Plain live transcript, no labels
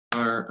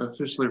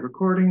officially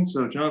recording.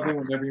 So, Jonathan,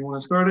 whenever you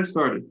want to start it,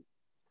 start it.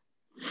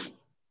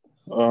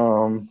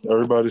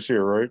 Everybody's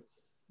here, right?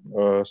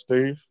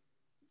 Steve?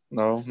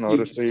 No,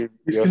 to Steve.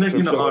 He's Yes,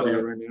 connecting to the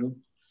audio right now.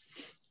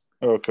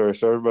 Okay,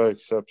 so everybody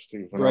except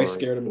Steve. Bryce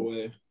scared him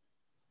away.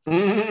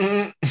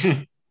 I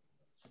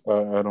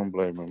don't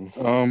blame him.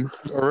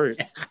 All right.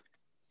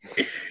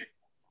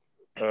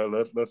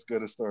 Let's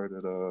get it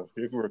started.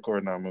 You can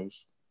record now,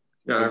 Moose.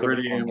 Yeah, I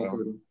already am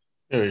recording.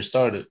 Already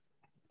started.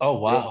 Oh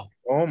wow!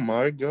 Oh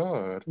my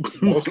God.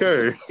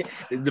 Okay.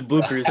 The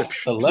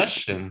bloopers.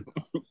 Election.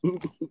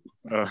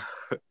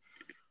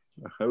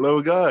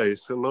 Hello,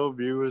 guys. Hello,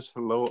 viewers.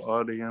 Hello,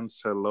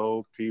 audience.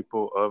 Hello,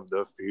 people of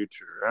the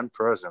future and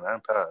present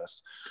and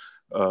past.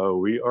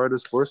 We are the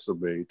Sports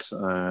Debates,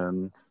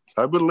 and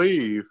I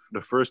believe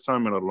the first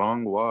time in a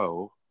long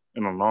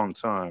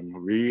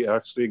time, we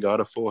actually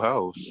got a full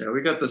house. Yeah,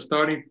 we got the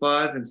starting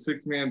 5 and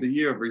 6 man of the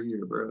year over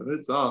here, bro.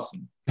 It's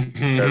awesome.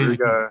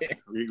 Yeah,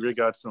 we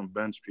got some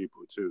bench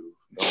people too.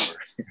 Don't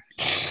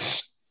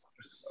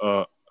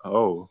worry.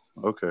 Oh,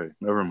 okay.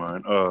 Never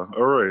mind. All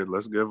right.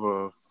 Let's give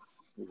a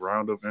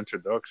round of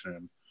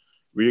introduction.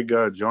 We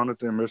got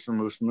Jonathan, Mr.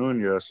 Moose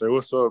Nunez. Say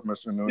what's up,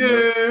 Mr.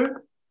 Nunez. Yeah.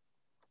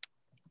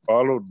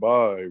 Followed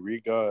by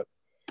we got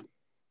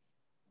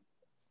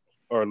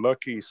our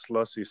lucky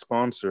slushy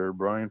sponsor,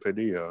 Brian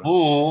Padilla.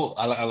 Oh,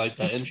 I like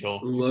that intro.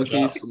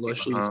 Lucky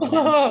slushy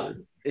sponsor.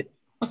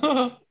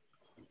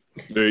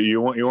 Do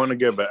you want to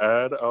give an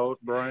ad out,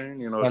 Brian?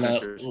 You know,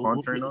 since you're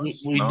sponsoring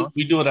us?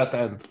 We do it at the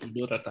end.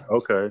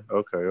 Okay.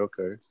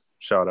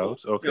 Shout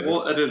outs. Okay. Yeah,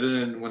 we'll edit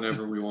it in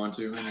whenever we want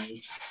to.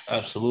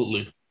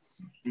 Absolutely.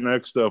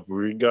 Next up,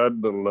 we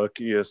got the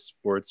luckiest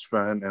sports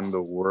fan in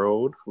the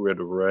world with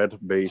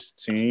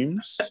red-based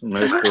teams,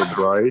 Mr.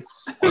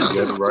 Bryce.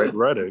 Get right,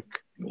 Reddick.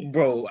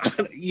 Bro, I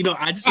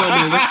just want to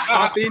know what's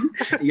popping.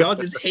 Y'all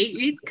just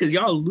hating because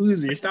y'all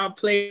losers. Stop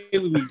playing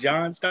with me,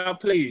 John. Stop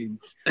playing.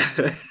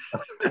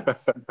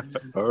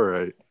 All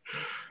right.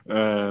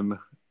 And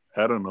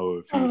I don't know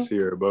if he's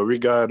here, but we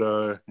got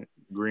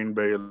Green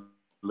Bay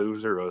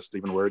loser,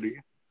 Stephen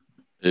Wordy.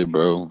 Hey,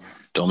 bro.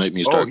 Don't make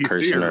me start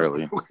cursing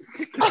early.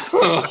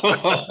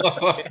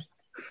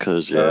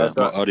 Because, my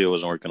audio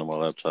wasn't working on my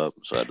laptop,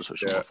 so I had to switch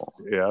to my phone.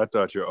 Yeah, I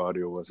thought your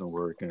audio wasn't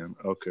working.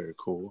 Okay,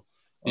 cool.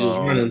 He was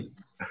running.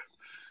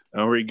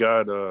 And we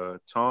got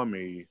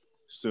Tommy,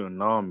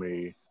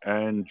 Tsunami,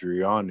 and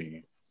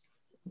Driani.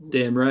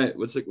 Damn right.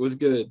 What's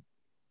good?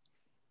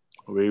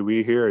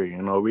 We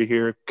here, we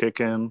here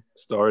kicking,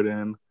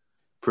 starting,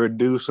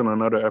 producing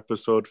another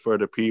episode for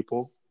the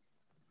people.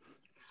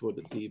 For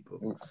the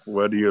people.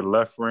 Whether you're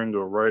left wing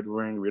or right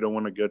wing, we don't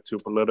want to get too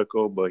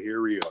political, but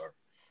here we are.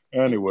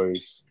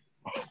 Anyways,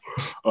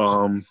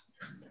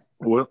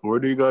 where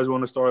do you guys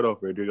want to start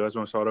off with? Do you guys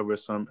want to start off with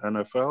some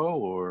NFL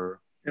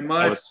or? In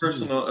my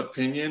personal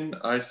opinion,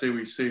 I say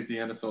we save the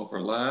NFL for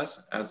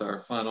last as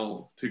our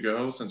final to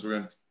go, since we're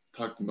going to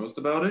talk the most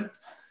about it.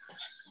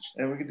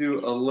 And we can do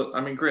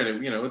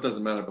granted, it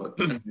doesn't matter, but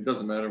it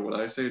doesn't matter what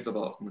I say. It's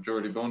about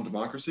majority vote and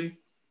democracy.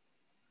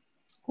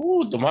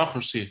 Ooh,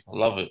 democracy. I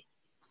love it.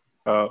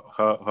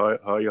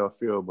 How y'all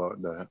feel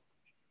about that?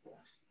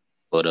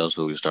 What else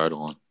will we start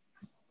on?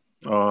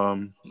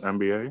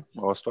 NBA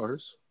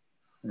All-Stars.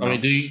 I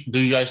mean, do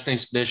you guys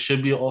think there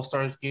should be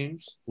All-Stars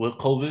games with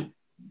COVID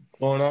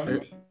going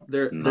on?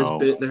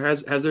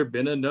 Has there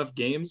been enough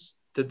games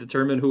to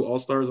determine who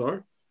All-Stars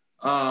are?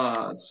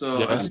 I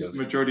think the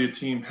majority of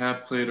team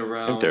have played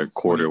around. I think they're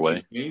quarter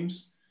way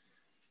games.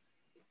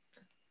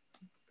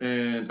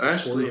 And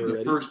actually,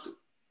 the first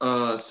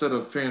set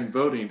of fan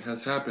voting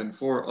has happened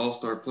for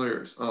All-Star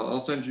players. I'll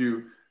send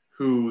you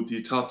who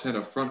the top 10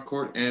 of front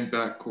court and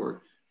back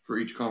court for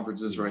each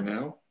conference is right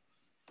now.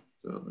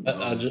 So,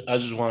 I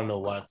just want to know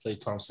why Klay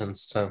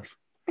Thompson's 10th.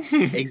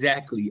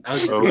 Exactly. I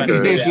was just about to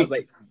say that. I was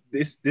like,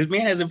 this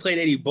man hasn't played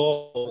any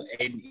ball,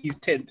 and he's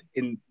 10th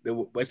in the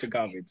Western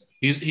Conference.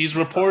 He's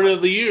reporter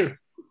of the year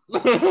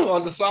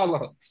on the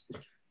sidelines.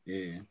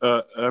 Yeah.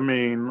 I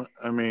mean,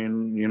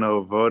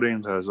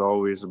 voting has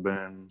always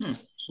been.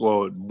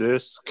 Well,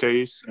 this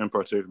case in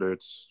particular,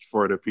 it's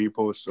for the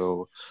people.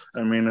 So,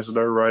 it's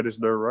their right. It's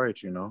their right.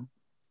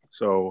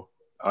 So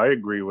I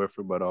agree with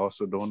it, but I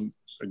also don't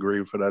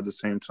agree with it at the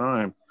same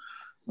time.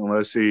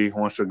 Unless he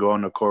wants to go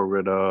on the court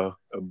with a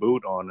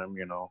boot on him,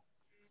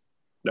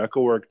 that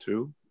could work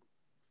too.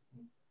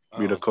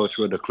 Be the coach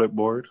with the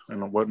clipboard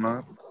and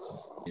whatnot.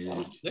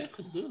 Yeah, they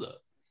could do that.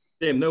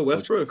 Damn, no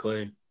Westbrook,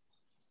 Clay.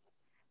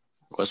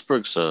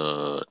 Westbrook's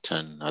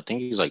 10. I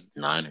think he's like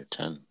 9 or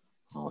 10.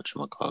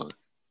 Whatchamacallit.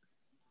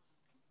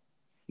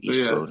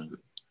 East voting.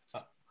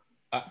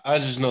 I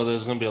just know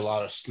there's gonna be a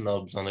lot of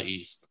snubs on the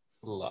East.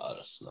 A lot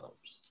of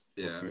snubs.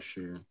 Yeah, for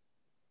sure.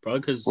 Probably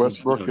because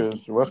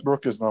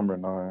Westbrook is number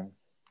 9.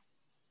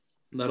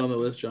 Not on the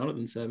list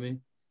Jonathan sent me.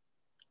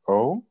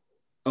 Oh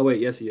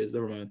wait, yes he is.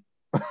 Never mind.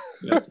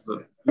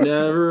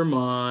 Never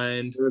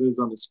mind. There it is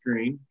on the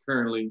screen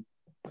currently.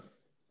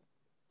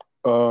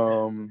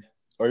 Are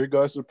you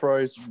guys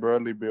surprised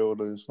Bradley Beal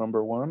is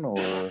number 1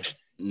 or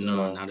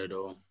no, not at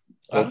all.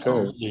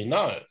 Absolutely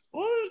not.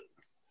 What?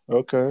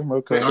 Okay.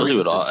 Especially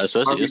with all,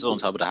 especially we- this on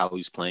top of how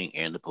he's playing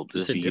and the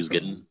publicity he's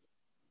getting.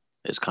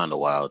 It's kind of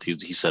wild.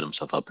 He set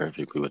himself up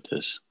perfectly with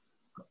this.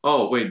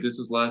 Oh wait, this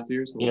is last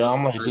year's. Yeah,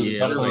 I'm like, this is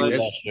Yeah, I was definitely like,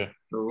 last year.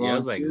 Yeah, I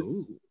was like,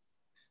 ooh.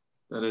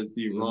 That is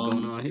the What's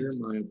going wrong on year. here?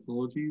 My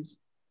apologies.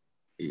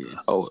 Yeah.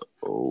 Oh.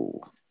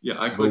 Yeah,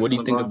 I But clicked what do you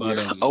on think the wrong about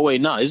year. Oh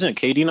wait, no, isn't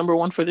KD number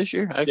one for this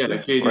year? Actually,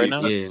 Yeah, KD. right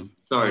now. Yeah.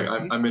 Sorry,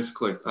 I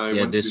misclicked.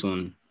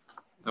 One.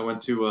 I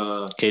went to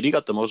KD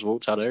got the most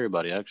votes out of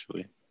everybody,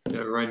 actually. yeah,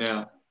 right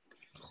now.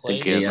 I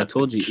think he has, I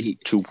told you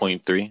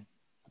 2.3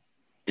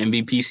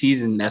 MVP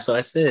season. That's what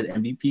I said.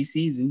 MVP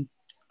season.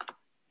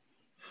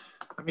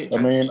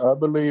 I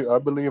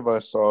believe I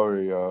saw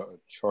a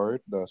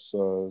chart that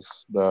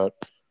says that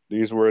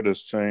these were the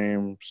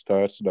same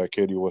stats that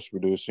KD was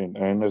producing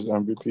in his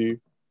MVP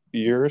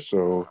year.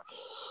 So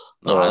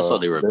no, I saw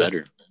they were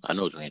better. I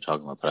know what you're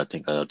talking about, but I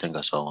think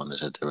I saw one that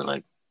said they were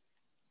like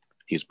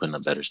he was putting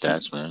up better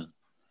stats, man.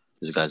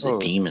 This guy's a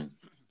demon.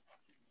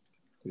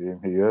 Yeah,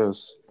 he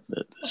is.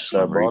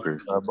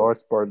 That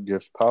box part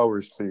gives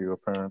powers to you,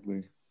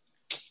 apparently.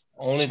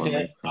 Only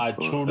thing I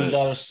truly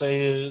gotta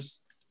say is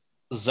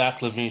Zach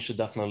LaVine should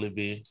definitely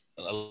be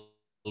at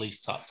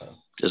least top 10.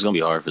 It's gonna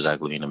be hard for Zach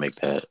LaVine to make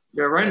that.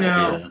 Yeah, right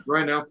now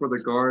for the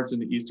guards in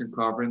the Eastern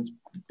Conference,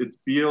 it's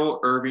Beal,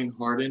 Irving,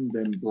 Harden,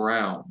 then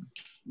Brown,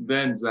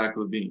 then Zach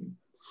LaVine.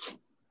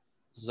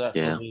 Zach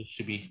LaVine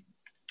should be.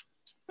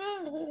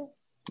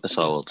 That's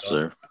all well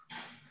deserved.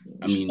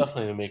 I mean,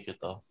 definitely make it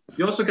though.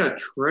 You also got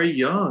Trae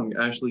Young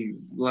actually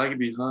lagging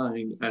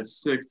behind at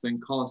 6th, then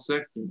Colin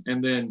Sexton,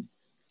 and then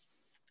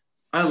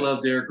I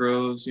love Derrick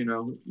Rose. You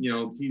know,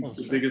 he's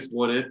the biggest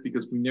what if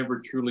because we never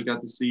truly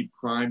got to see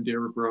prime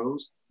Derrick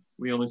Rose.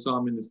 We only saw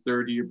him in his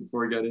 3rd year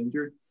before he got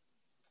injured.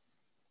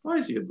 Why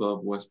is he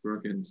above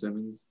Westbrook and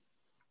Simmons?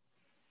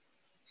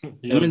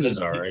 Simmons is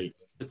all right.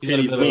 I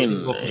mean,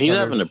 he's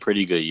having a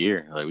pretty good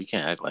year. Like we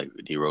can't act like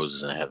D Rose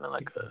isn't having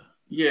like a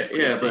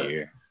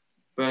year.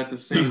 But at the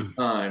same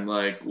time,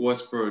 like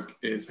Westbrook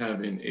is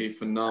having a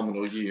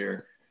phenomenal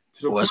year.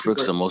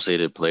 Westbrook's the most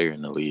hated player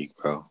in the league,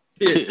 bro.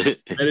 Yeah,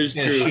 that is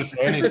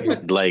true.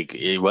 Like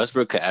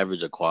Westbrook could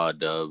average a quad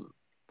dub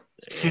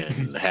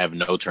and have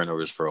no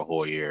turnovers for a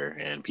whole year,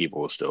 and people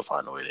will still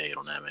find a way to hate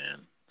on that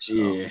man. So.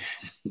 Yeah,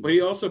 but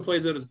he also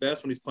plays at his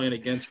best when he's playing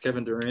against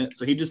Kevin Durant.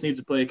 So he just needs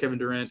to play Kevin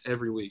Durant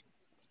every week.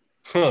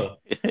 Huh.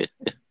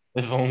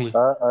 If only.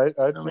 I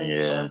think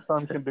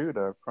Primetime can do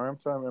that.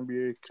 Primetime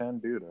NBA can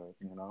do that.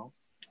 You know,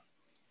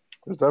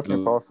 it's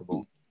definitely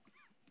possible.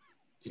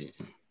 Yeah.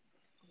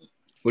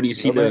 What do you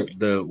see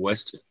the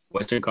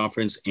Western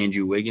Conference?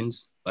 Andrew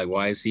Wiggins, like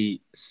why is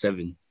he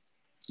 7?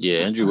 Yeah,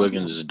 Andrew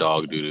Wiggins is a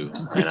dog doo-doo.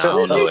 And I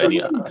don't know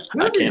any. I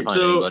can't find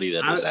anybody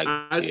that was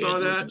actually. I saw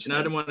that, and I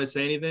didn't want to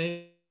say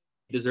anything.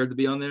 He deserved to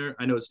be on there.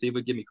 I know Steve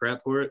would give me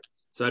crap for it,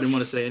 so I didn't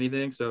want to say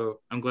anything. So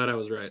I'm glad I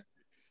was right.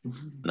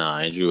 Nah,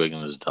 Andrew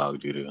Wiggins is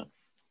dog doo-doo.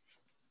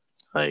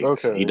 Like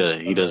he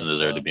doesn't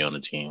deserve to be on the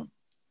team.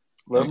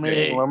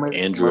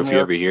 Andrew, if you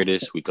ever hear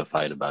this, we could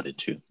fight about it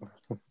too.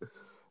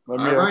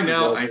 Right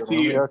now, I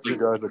see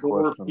like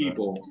 4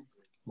 people.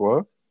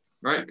 What?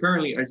 Right,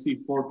 currently, I see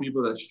 4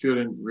 people that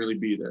shouldn't really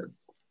be there.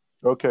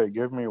 Okay,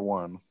 give me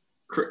one.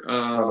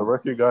 The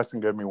rest of you guys can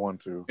give me one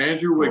too.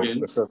 Andrew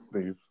Wiggins, except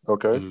Steve.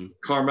 Okay.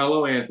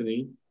 Carmelo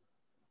Anthony,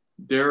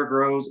 Derrick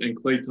Rose, and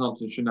Klay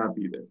Thompson should not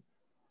be there.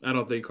 I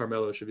don't think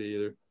Carmelo should be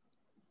either.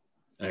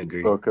 I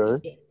agree.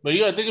 Okay. But you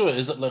gotta think of it.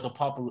 Is it like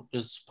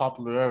it's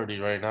popularity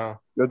right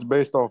now? It's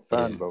based off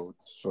fan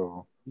votes.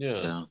 So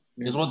yeah.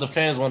 It's what the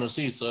fans want to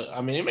see. So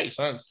I mean, it makes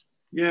sense.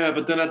 Yeah,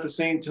 but then at the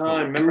same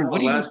time, remember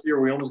last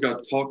year we almost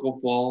got Taco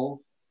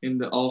Fall in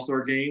the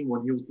All-Star game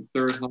when he was the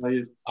 3rd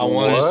highest. I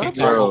wanted to see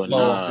Taco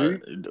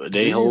Fall.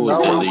 They hold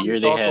the year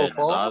they had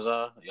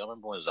Zaza. Y'all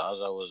remember when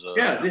Zaza was?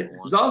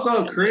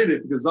 Zaza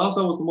created because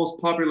Zaza was the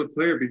most popular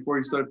player before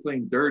he started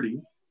playing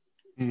dirty,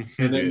 and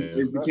then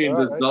it became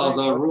the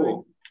Zaza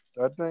rule.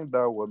 I think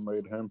that what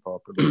made him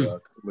popular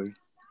actually,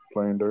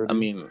 playing dirty. I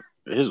mean.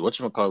 His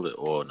whatchamacallit?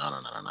 Oh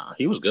no.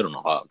 He was good on the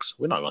Hawks.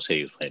 We're not gonna say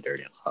he was playing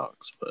dirty on the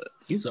Hawks, but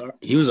he was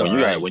all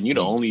right. When you're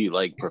the only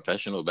like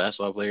professional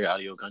basketball player out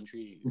of your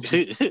country,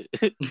 he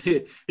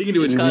can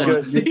do his you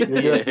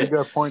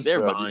got points. They're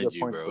behind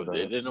you, bro.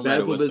 No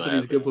bad publicity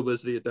is good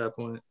publicity at that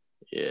point.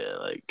 Yeah,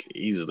 like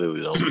he's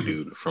literally the only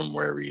dude from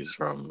wherever he's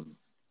from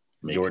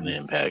making an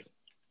impact.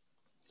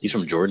 He's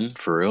from Jordan,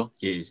 for real?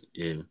 Yeah.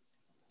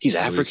 He's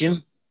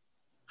African?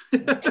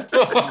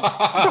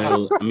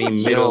 Middle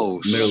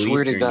swear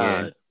Eastern, to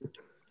God. Yeah.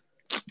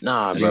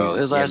 Nah, bro.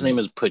 His last name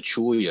is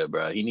Pachulia,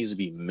 bro. He needs to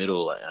be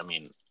middle. I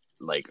mean,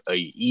 like a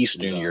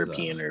Eastern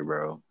Europeaner,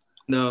 bro.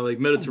 No, like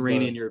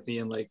Mediterranean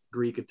European, like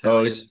Greek,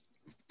 Italian. Oh, it's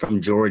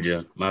from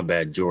Georgia. My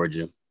bad,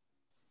 Georgia.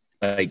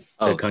 Like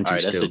the country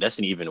all right, that's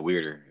an even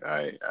weirder. All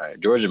right.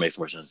 Georgia makes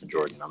more sense than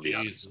Jordan. I'm being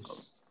honest.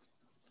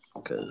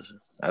 Because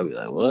I'd be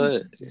like,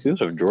 what? If he was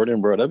from Jordan,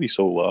 bro, that'd be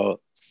so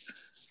wild.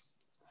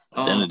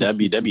 Then that'd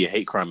be a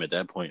hate crime at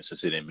that point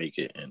since it didn't make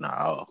it, and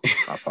I'll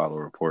file a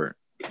report.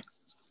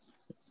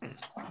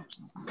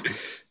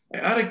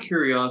 Out of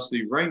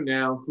curiosity, right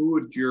now, who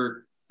would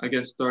your I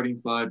guess,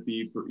 starting five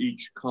be for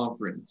each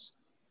conference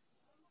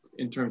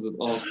in terms of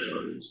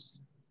all-stars?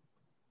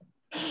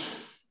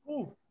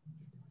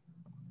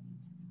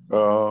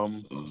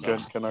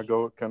 Can I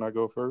go? Can I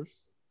go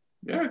first?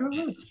 Yeah, go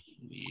ahead.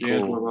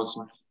 Cool.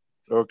 Russell.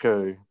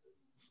 Okay.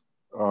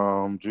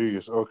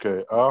 Geez.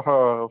 Okay. I'll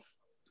have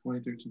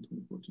 2013,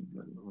 2014.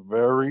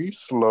 very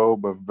slow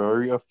but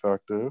very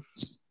effective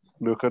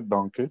Luka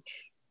Doncic.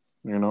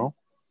 You know,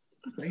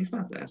 He's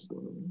not that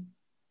slow.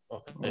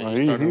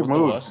 Okay,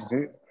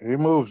 he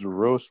moves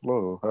real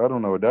slow. I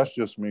don't know. That's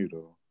just me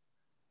though.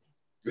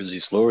 Is he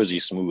slow or is he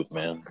smooth,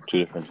 man? Two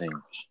different things.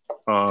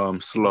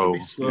 Slow.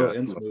 Slow yeah,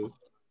 and slow. smooth.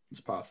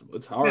 It's possible.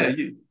 It's hard.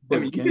 Yeah,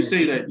 you can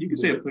say that. You can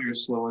say a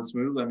player's slow and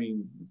smooth. I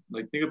mean,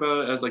 like think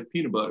about it as like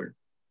peanut butter.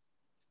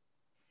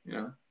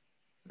 Yeah.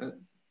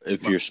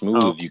 If you're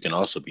smooth, you can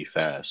also be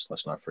fast.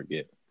 Let's not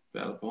forget.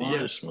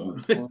 Yeah,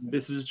 smooth.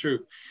 This is true.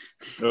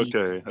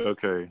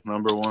 Okay.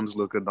 Number one's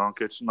Luka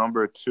Doncic.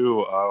 Number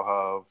two, I'll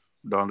have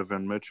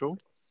Donovan Mitchell.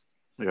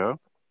 Yeah.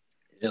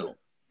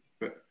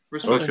 Okay.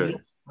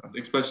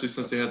 Especially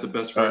since they had the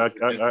best. I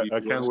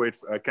can't wait.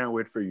 I can't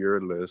wait for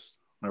your list.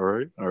 All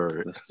right.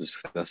 That's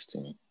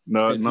disgusting.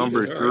 No,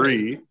 number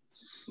three.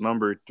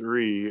 Number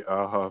three,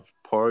 I'll have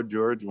Paul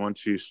George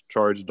once he's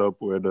charged up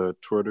with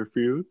Twitter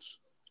feuds.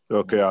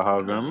 Okay, I'll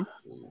have him.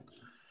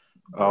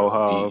 I'll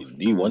have.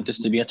 Do you want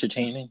this to be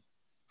entertaining?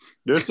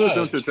 This is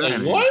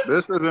entertaining. What?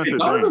 This is entertaining.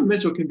 Donovan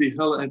Mitchell can be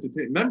hella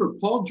entertaining. Remember,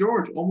 Paul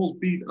George almost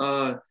beat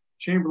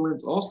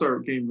Chamberlain's All-Star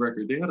game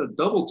record. They had to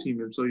double team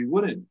him so he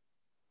wouldn't.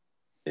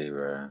 Hey,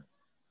 bro.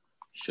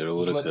 Shoulda,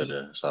 woulda,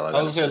 coulda.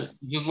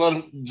 Just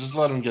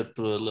let him get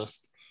through the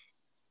list.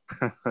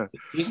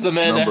 This is the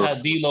man that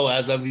had D'Lo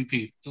as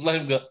MVP. Just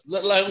let him go.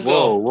 Let him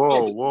go.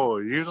 Whoa!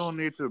 You don't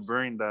need to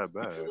bring that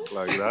back.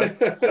 Like that's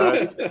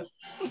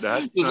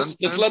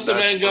just let the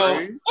man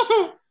go.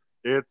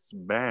 It's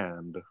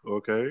banned.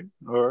 Okay.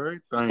 All right.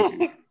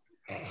 Thank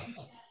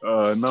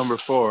you. Number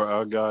four,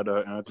 I got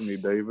Anthony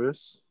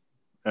Davis,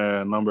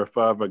 and number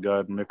five, I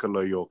got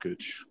Nikola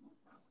Jokic.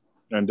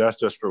 And that's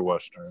just for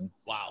Western.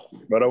 Wow.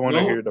 But I want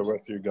to hear the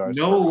rest of you guys.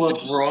 No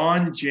first.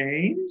 LeBron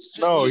James?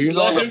 No, he's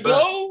on the bench.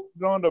 Go?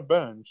 He's on the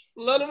bench.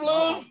 Let him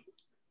live.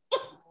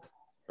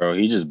 Bro,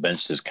 he just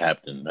benched his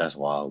captain. That's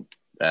wild.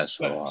 That's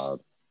so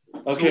wild.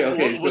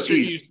 Okay. What's so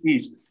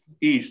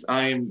East.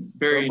 I am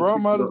very.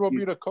 LeBron might as well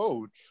be the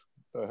coach.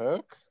 The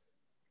heck?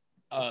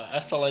 I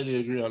slightly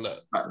agree on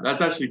that.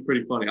 That's actually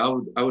pretty funny.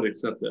 I would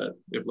accept that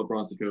if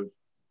LeBron's the coach.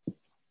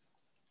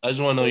 I just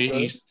want to know your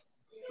East.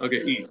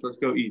 Okay, East. Let's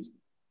go East.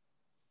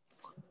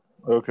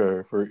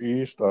 Okay, for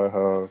East, I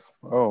have.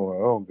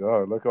 Oh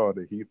God! Look at all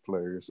the Heat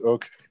players.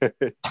 Okay.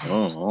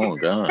 Oh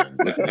God!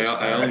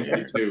 I own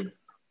you too.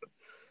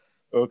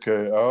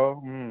 Okay,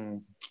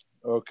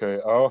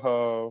 I'll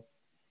have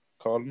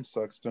Colin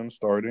Sexton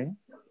starting.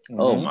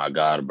 Oh my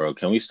God, bro!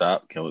 Can we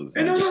stop? Can we?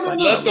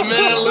 Let the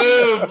man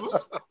live.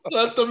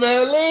 Let the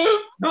man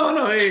live.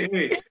 No.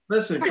 Hey.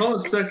 Listen, Colin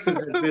Sexton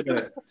has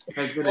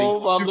been. Oh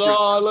my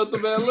God! Let the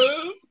man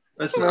live.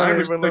 Listen, I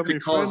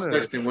respected Colin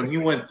Sexton when he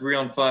went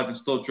 3-on-5 and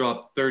still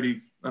dropped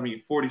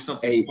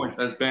 40-something points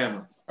as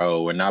Bama.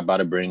 Oh, we're not about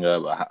to bring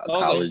up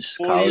college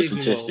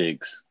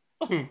statistics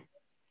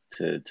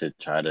to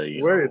try to.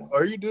 Wait,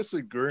 are you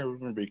disagreeing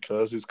with him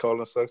because he's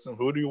Colin Sexton?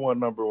 Who do you want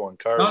number one?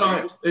 Kyrie?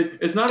 No.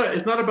 It's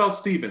not about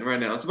Steven right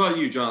now. It's about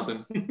you,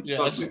 Jonathan.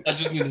 Yeah, I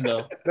just need to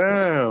know.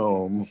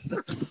 Damn.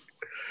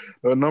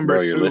 Number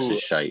Bro, two. Your list is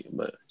shite,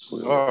 but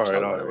all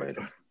right.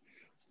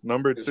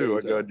 Number two,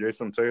 I got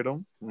Jason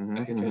Tatum.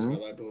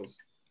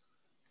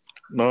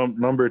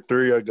 Number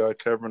three, I got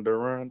Kevin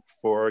Durant.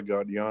 4, I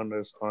got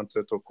Giannis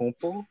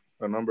Antetokounmpo.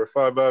 And number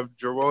 5, I have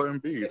Joel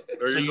Embiid.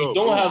 There you go. You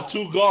don't have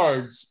two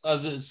guards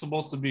as it's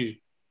supposed to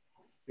be.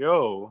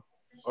 Yo,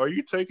 are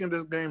you taking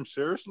this game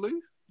seriously?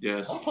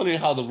 Yes. I'm putting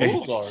how the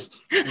rules are.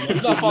 You're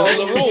not following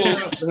the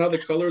rules. How the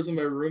colors in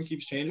my room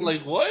keeps changing.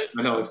 Like what?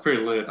 I know, it's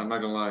pretty lit. I'm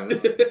not gonna lie.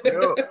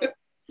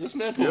 This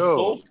man put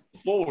 4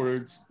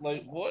 forwards.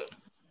 Like what?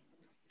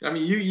 I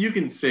mean, you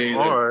can say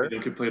that you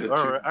could play the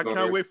all two. right, I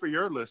can't wait for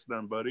your list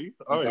then, buddy.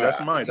 All right,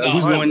 that's mine.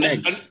 Who's going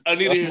next? I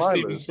need to hear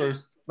Stevens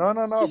first. No,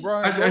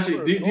 Brian.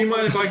 Actually, do you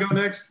mind if I go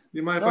next? Do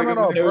you mind if I go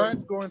next? No,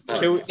 Brian's going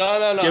first.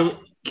 No.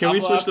 Can we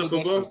switch to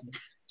football?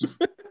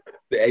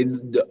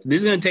 This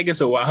is gonna take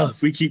us a while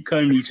if we keep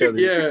cutting each other.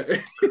 Yeah,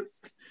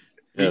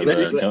 can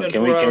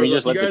we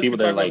just let the people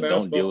that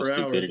don't deal with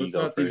stupidity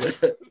go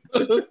first?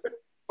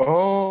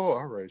 Oh,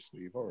 all right,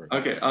 Steve. All right.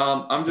 Okay.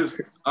 I'm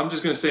just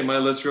gonna say my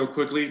list real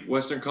quickly.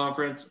 Western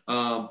Conference.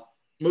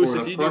 Moose,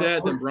 if you do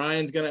that, then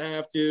Brian's gonna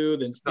have to.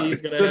 Then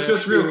Steve's gonna have to.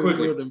 Just real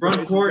quickly. Then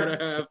Front court.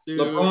 Gonna have to.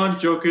 LeBron,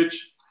 Jokic,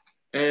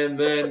 and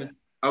then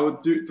I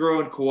would throw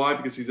in Kawhi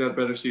because he's had a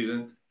better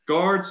season.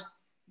 Guards,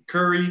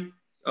 Curry,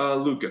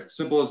 Luka.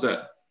 Simple as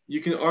that.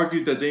 You can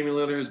argue that Damian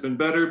Lillard has been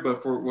better,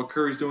 but for what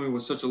Curry's doing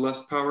with such a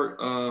less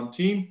power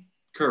team,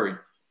 Curry.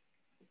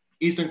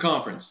 Eastern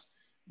Conference.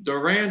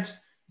 Durant,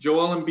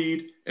 Joel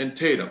Embiid, and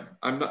Tatum.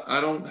 I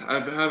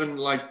haven't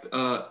liked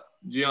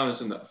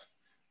Giannis enough.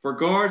 For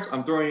guards,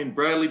 I'm throwing in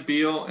Bradley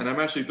Beal, and I'm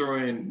actually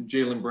throwing in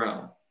Jaylen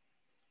Brown.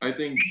 I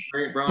think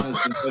Grant Brown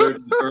has been better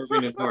than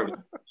Irving and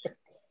Harden.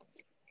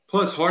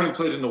 Plus, Harden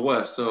played in the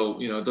West, so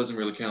it doesn't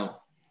really count.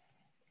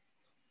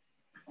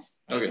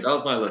 Okay, that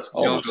was my list.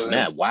 Oh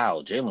snap!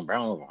 Wow, Jaylen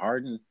Brown over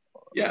Harden.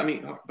 Yeah, I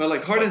mean, but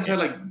like Harden's had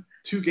like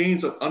 2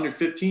 games of under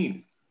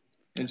 15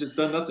 and just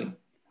done nothing.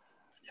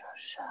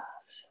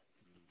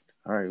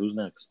 All right, who's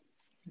next?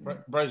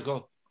 Bryce,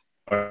 go.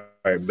 All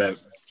right, bet.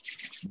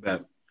 All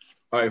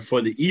right,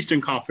 for the Eastern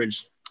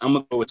Conference, I'm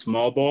gonna go with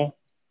small ball.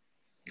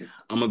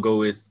 I'm gonna go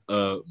with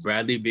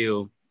Bradley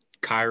Beal,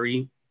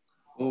 Kyrie,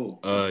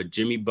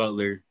 Jimmy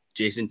Butler,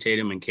 Jason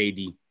Tatum, and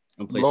KD.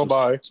 Blow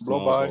by.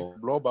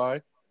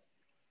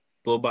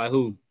 Blow by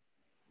who?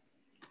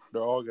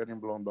 They're all getting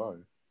blown by.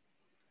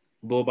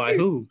 Blow by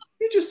who?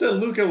 You just said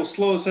Luka was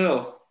slow as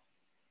hell.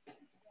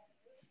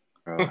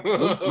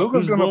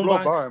 Luka's gonna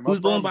blow by him. Who's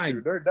blown by?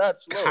 They're that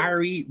slow.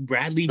 Kyrie,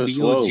 Bradley They're Beal,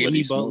 slow,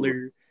 Jimmy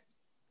Butler,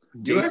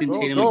 Jason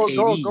Tatum, and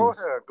KD.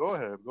 Go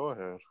ahead.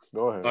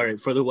 All right,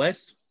 for the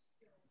West,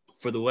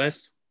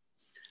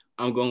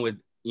 I'm going with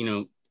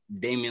Damian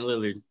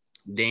Lillard,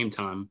 Dame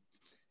time,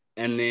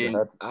 and then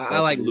I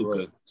like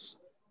Luka. Right.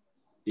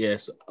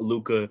 Yes,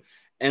 Luka.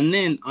 And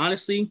then,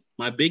 honestly,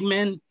 my big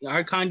men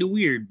are kind of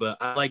weird, but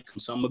I like them.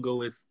 So I'm going to go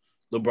with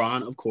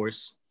LeBron, of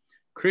course.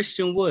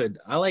 Christian Wood.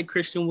 I like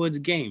Christian Wood's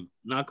game.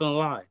 Not going to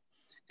lie.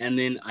 And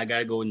then I got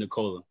to go with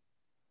Nikola.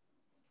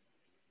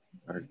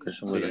 All right,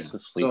 Christian Wood is a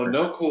sleeper. So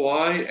no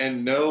Kawhi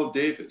and no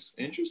Davis.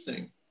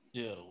 Interesting.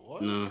 Yeah,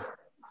 what? No.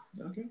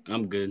 Okay.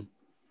 I'm good.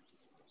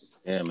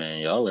 Yeah, man.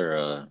 Y'all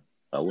are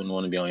I wouldn't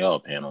want to be on y'all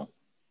panel.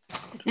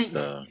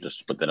 Just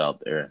to put that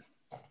out there.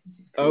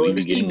 Oh,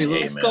 Steven,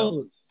 let's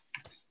go.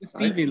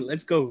 Steven,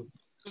 let's go.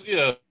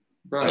 Yeah.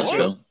 Let's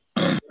go.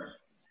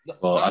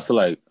 Well, I feel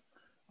like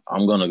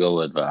I'm gonna go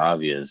with the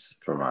obvious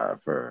for my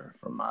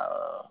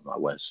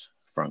West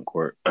front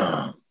court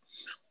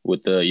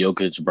with the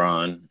Jokic,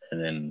 Bron,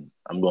 and then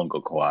I'm gonna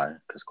go Kawhi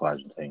because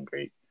Kawhi's been playing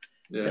great.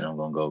 Yeah. And I'm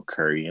gonna go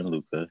Curry and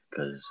Luka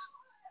because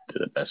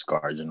they're the best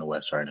guards in the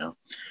West right now.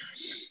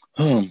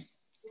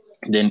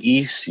 Then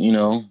East, we're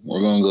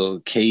gonna go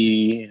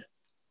KD,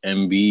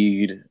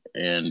 Embiid,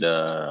 and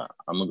I'm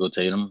gonna go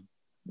Tatum.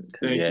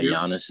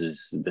 Giannis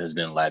has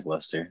been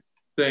lackluster.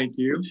 Thank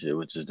you.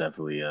 Which is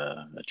definitely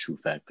a true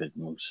fact that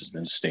Moose has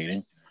been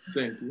stating.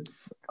 Thank you.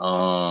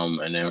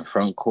 And then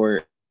front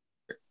court,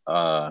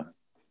 Beal,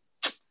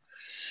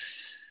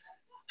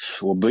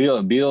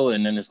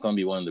 and then it's gonna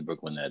be one of the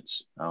Brooklyn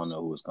Nets. I don't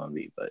know who it's gonna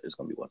be, but it's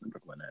gonna be one of the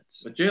Brooklyn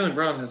Nets. But Jaylen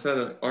Brown has had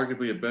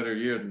arguably a better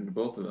year than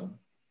both of them.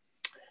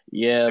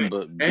 Yeah,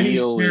 but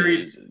Beal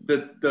carried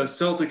the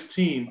Celtics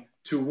team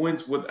to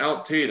wins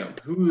without Tatum,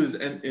 who is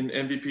in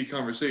MVP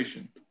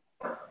conversation.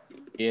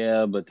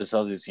 Yeah, but the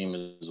Celtics team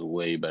is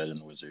way better than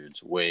the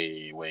Wizards.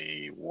 Way,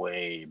 way,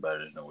 way better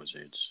than the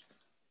Wizards.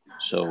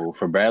 So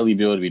for Bradley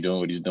Beal to be doing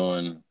what he's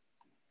doing.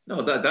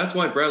 No, that's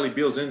why Bradley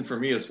Beal's in for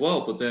me as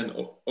well. But then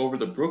over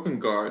the Brooklyn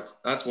guards,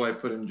 that's why I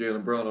put in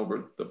Jaylen Brown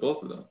over the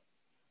both of them.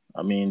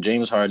 I mean,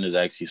 James Harden is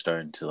actually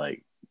starting to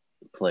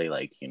play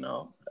a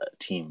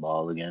team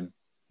ball again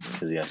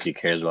because he actually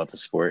cares about the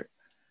sport.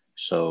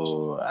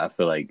 So I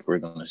feel like we're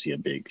going to see a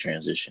big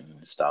transition in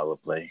the style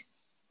of play.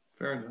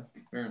 Fair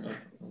enough.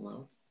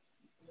 Allowed.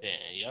 Yeah,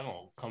 y'all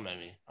don't come at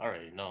me. I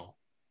already know.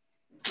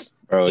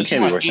 Bro, it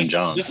can't be worse than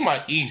Johns. This is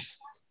my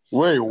East.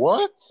 Wait,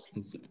 what?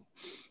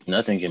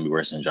 Nothing can be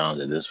worse than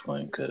Johns at this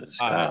point because,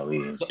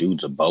 golly,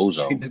 dude's a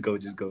bozo.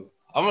 Just go.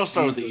 I'm going to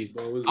start with the East.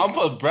 I'm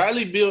put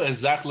Bradley Beal and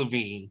Zach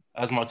LaVine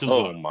as my two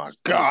guards. Oh, my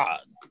God.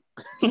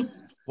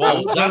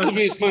 Well, Zach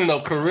LaVine's putting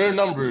up career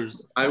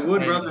numbers. I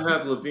would rather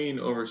have LaVine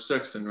over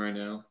Sexton right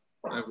now.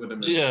 I would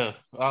admit. Yeah,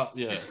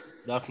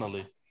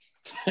 definitely.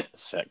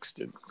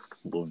 Sexton,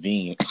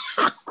 LaVine.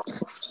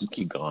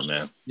 Keep going,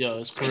 man. Yeah,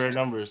 it's career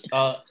numbers.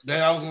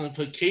 Then I was going to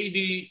put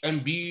KD,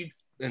 Embiid,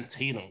 and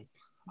Tatum.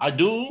 I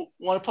do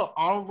want to put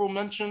honorable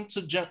mention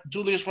to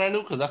Julius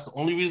Randle because that's the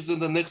only reason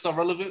the Knicks are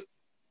relevant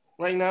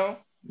right now.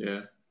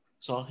 Yeah.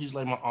 So he's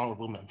like my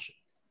honorable mention.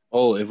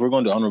 Oh, if we're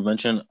going to honorable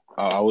mention,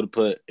 I would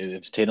put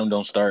if Tatum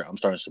don't start, I'm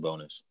starting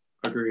Sabonis.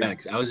 Agreed.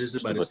 Thanks. I was just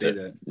about to say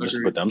that.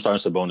 I'm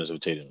starting Sabonis if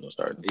Tatum don't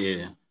start.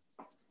 Yeah.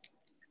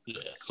 Yeah.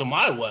 So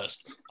my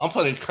West, I'm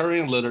putting Curry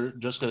and Lillard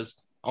just because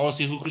I want to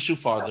see who can shoot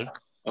farther.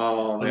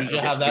 Oh, man. You can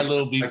have that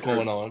little beef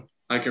going on.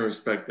 I can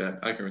respect that.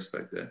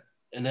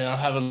 And then I'm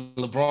having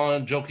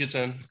LeBron, Jokic,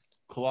 and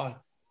Kawhi.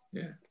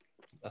 Yeah.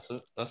 That's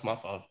it. That's my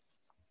 5.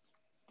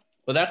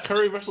 But that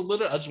Curry versus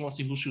Lillard, I just want to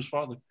see who shoots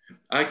farther.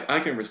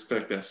 I can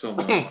respect that so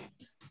much.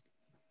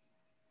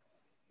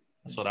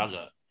 That's what I got.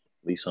 At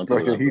least some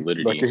people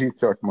like a heat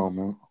check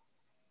moment.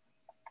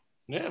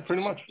 Yeah,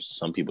 pretty much.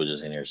 Some people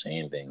just in there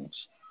saying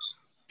things.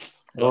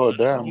 Oh,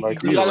 damn. You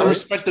gotta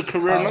respect the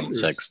career numbers.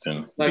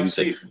 Sexton. Like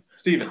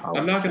Steven,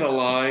 I'm not going to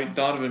lie.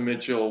 Donovan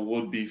Mitchell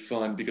would be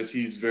fun because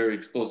he's very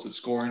explosive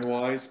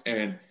scoring-wise.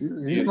 And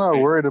he's not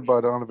worried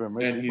about Donovan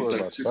Mitchell. And he's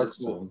about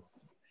Sexton. Cool.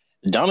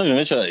 Donovan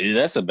Mitchell,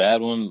 that's a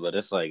bad one, but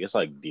it's like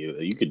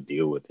you could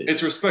deal with it.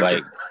 It's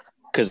respected.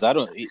 Because I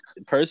don't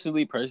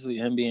personally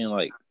him being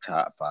like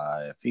top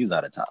 5, he's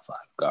not a top 5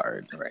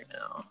 guard right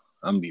now.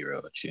 I'm be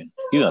real with you.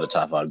 He's not a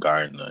top 5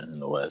 guard in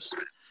the West.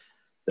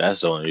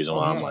 That's the only reason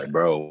why I'm like,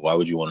 bro, why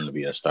would you want him to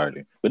be a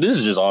starter? But this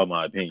is just all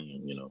my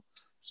opinion, you know.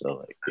 So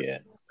like, yeah.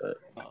 But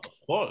of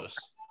course.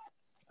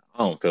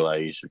 I don't feel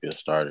like he should be a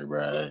starter,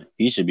 bro.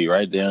 He should be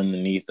right there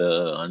underneath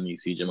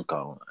CJ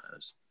McCollum,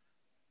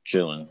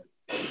 chilling.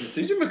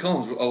 CJ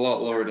McCollum's a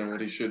lot lower than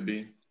what he should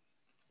be.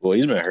 Well,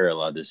 he's been hurt a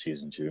lot this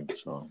season too.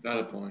 So got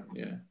a point,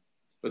 yeah.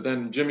 But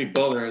then Jimmy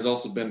Butler has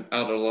also been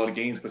out of a lot of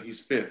games, but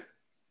he's 5th.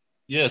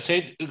 Yeah,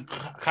 say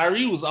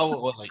Kyrie was out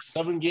like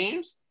 7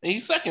 games, and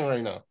he's 2nd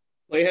right now.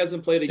 Well, he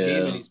hasn't played a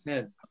game and he's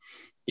 10.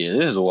 Yeah,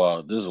 this is a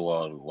wild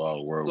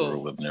world we're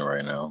living in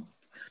right now.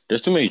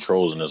 There's too many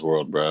trolls in this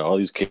world, bro. All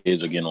these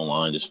kids are getting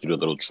online just to do a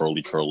little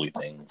trolly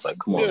things. Like,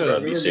 come on,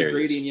 bro, be serious.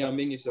 Grady and Yao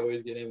Ming used to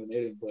always get in when they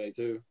didn't play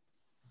too.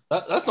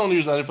 That's the only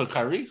reason I didn't put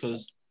Kyrie,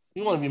 because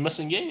you want to be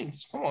missing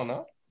games. Come on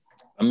now.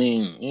 I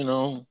mean, you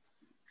know,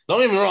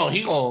 don't get me wrong.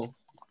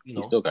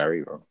 He's still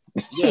Kyrie, bro.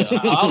 Yeah,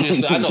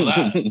 obviously, I know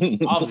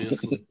that.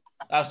 Obviously,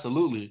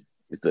 absolutely.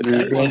 He's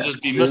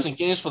just be missing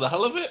games for the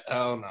hell of it?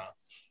 Hell no.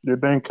 You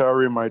think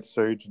Kyrie might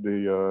sage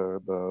the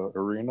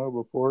arena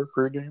before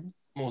pregame?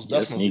 Most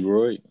definitely. Yes,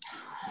 Negroid.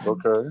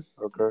 Okay.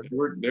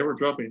 They were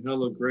dropping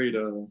hella great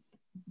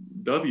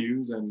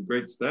W's and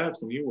great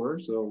stats when you were,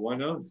 so why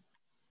not?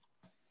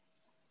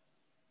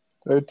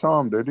 Hey,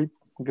 Tom, did he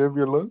give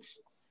you a list?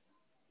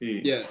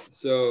 Yeah,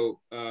 so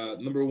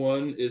number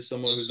 1 is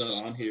someone who's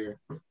not on here.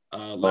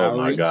 Lowry. Oh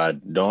my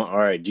God! All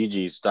right,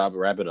 Gigi, stop.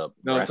 Wrap it up.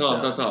 No,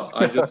 Tom.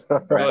 I just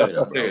wrap it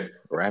up, bro.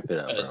 Wrap it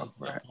up,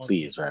 bro.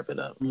 Please wrap it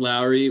up.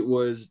 Lowry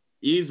was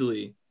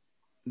easily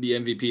the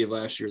MVP of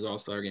last year's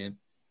All-Star game.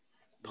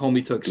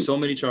 Homie took so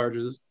many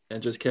charges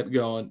and just kept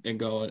going and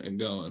going and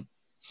going.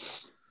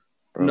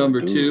 Bro,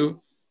 number 2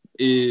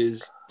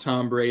 is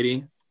Tom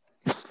Brady.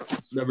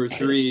 Number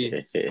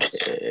 3,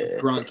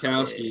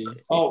 Gronkowski.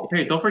 Oh,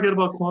 hey, don't forget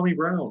about Kwame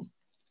Brown.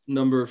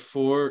 Number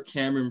 4,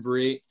 Cameron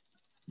Brate.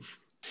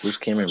 Who's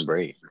Cameron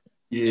Brate?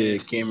 Yeah,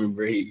 Cameron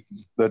Brate.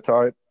 The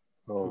type.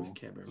 Oh,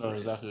 Cameron Brate. No,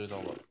 exactly what you're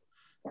talking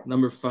about.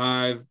 Number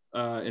 5,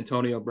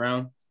 Antonio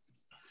Brown.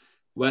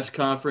 West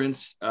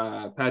Conference,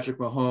 Patrick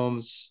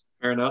Mahomes.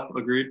 Fair enough.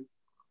 Agreed.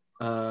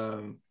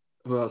 Who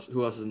else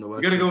is in the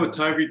West? You got to go with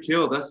Tyreek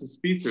Hill. That's the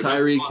speedster.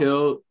 Tyreek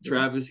Hill,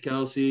 Travis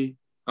Kelce.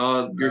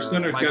 Your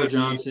center's Michael got to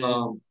Johnson.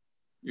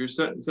 Be, your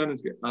center's got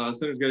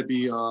to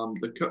be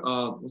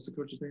what's the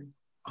coach's name?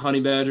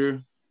 Honey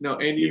Badger. No,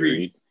 Andy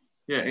Reid.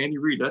 Yeah, Andy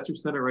Reid. That's your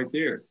center right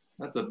there.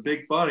 That's a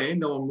big body. Ain't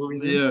no one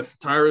moving. Yeah,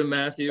 Tyrann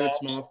Mathieu at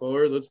small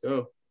forward. Let's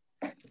go.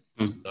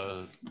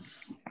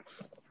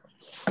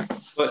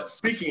 But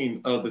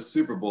speaking of the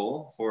Super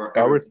Bowl, for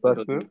I respect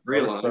that it.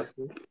 realize,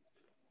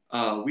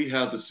 we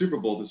have the Super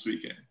Bowl this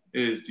weekend.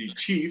 It is the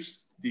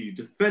Chiefs, the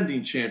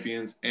defending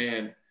champions,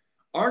 and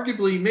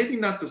arguably maybe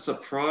not the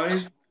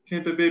surprise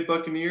Tampa Bay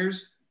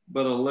Buccaneers,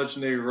 but a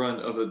legendary run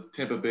of the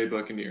Tampa Bay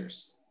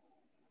Buccaneers.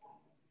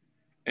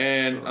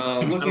 And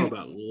I don't know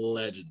about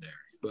legendary,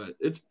 but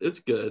it's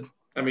good.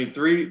 I mean,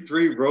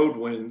 three road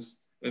wins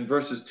and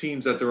versus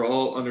teams that they're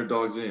all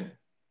underdogs in.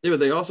 Yeah, but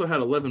they also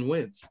had 11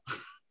 wins.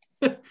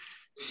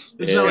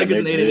 It's not like it's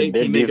an 8-8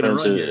 team making a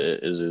run here.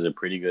 Is a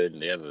pretty good.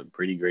 They have a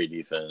pretty great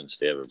defense.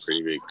 They have a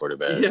pretty great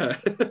quarterback. Yeah.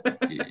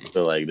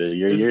 So like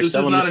you're this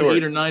selling is not an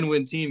 8 or 9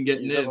 win team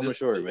getting you're in.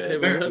 Short,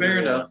 man. Fair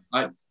enough.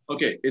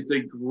 Okay, it's a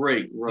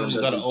great run. He's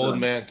got an old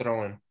man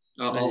throwing.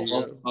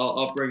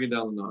 I'll bring it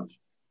down a notch.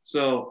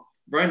 So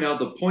right now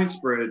the point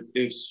spread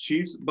is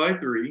Chiefs by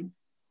 3.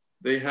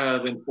 They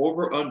have an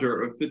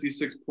over/under of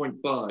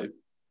 56.5.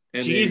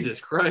 And Jesus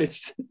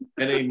Christ.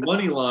 And a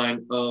money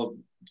line of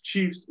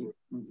Chiefs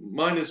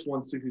minus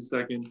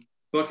 162,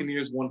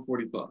 Buccaneers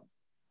 145.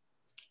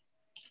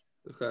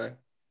 Okay.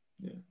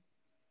 Yeah.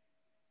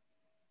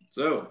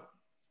 So,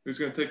 who's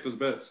going to take those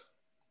bets?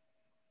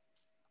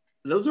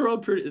 Those are all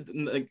pretty,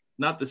 like,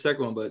 not the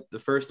second one, but the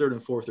first, third,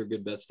 and fourth are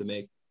good bets to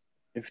make.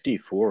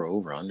 54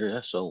 over/under.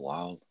 That's so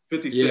wild.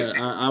 56. Yeah,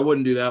 I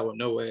wouldn't do that one.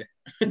 No way.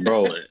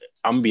 Bro, I'm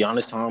going to be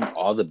honest, Tom.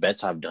 All the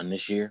bets I've done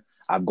this year,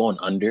 I've gone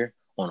under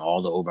on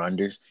all the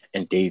over-unders,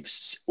 and they've,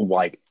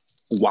 like,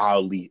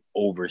 wildly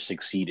over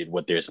succeeded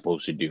what they're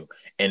supposed to do,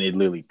 and it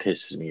literally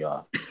pisses me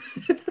off.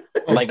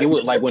 Like it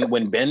was like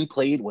when Ben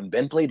played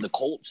the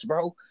Colts,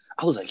 bro.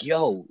 I was like,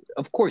 yo,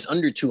 of course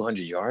under 200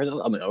 yards,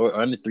 I mean, or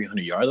under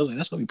 300 yards. I was like,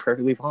 that's gonna be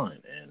perfectly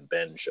fine. And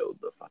Ben showed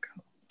the fuck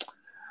out.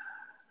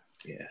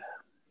 Yeah.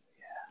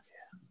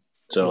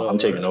 So I'm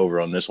taking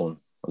over on this one.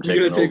 I'm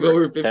taking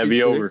over.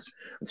 Heavy over.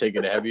 I'm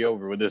taking a heavy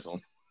over with this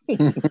one.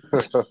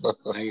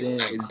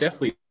 It's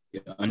definitely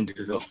under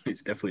though.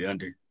 It's definitely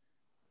under.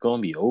 Gonna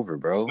be over,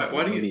 bro.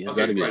 Why do you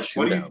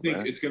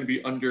think it's gonna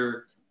be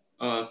under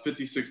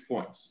 56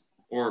 points,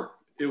 or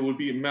it would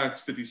be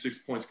max 56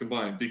 points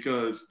combined?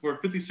 Because for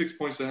 56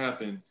 points to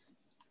happen,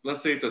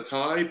 let's say it's a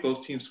tie,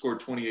 both teams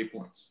scored 28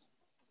 points.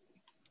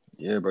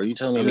 Yeah, bro. You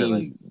telling me that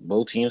like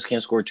both teams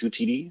can't score 2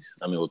 TDs?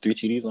 I mean, 3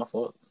 TDs, my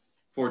fault.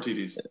 4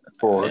 TDs.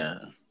 4. Yeah.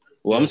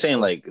 Well, I'm saying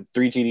like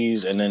 3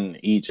 TDs and then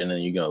each, and then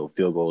you go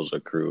field goals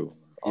accrue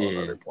all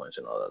other points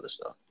and all that other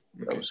stuff.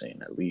 Okay. I was saying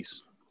at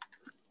least.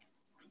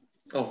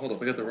 Oh, hold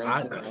up. I got the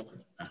wrong.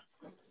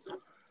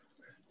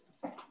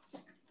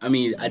 I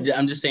mean,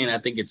 I'm just saying I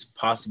think it's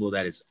possible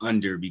that it's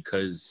under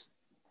because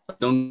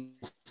I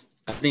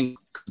think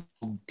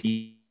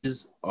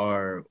these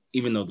are,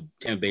 even though the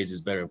Tampa Bay's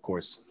is better, of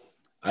course,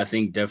 I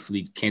think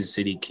definitely Kansas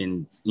City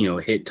can,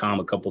 hit Tom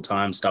a couple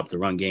times, stop the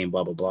run game,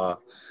 blah, blah, blah.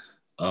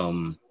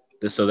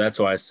 So that's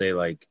why I say,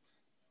 like,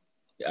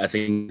 I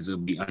think it will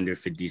be under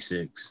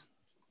 56.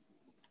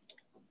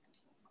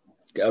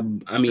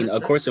 I mean,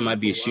 of course, it might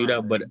be a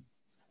shootout, but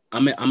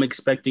I'm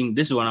expecting –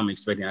 this is what I'm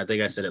expecting. I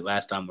think I said it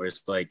last time where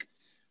it's like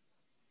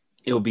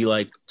it'll be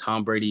like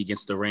Tom Brady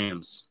against the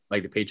Rams,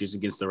 like the Patriots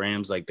against the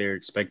Rams. Like they're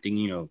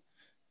expecting,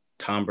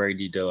 Tom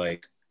Brady to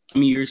like – I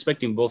mean, you're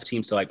expecting both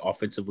teams to like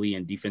offensively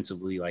and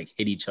defensively like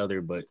hit each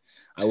other, but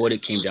what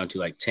it came down to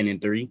like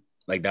 10-3.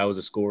 Like that was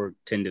a score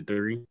 10-3.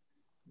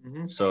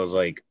 Mm-hmm. So I was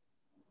like,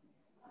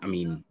 I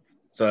mean –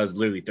 so that was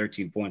literally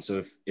 13 points.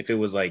 So if it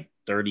was like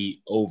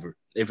 30 over,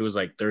 if it was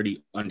like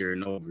 30 under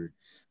and over,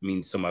 I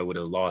mean, somebody would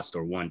have lost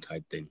or won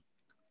type thing.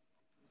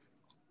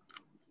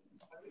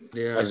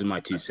 Yeah. That's my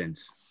 2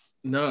 cents.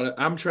 No,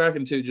 I'm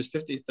tracking too. Just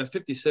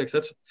 56.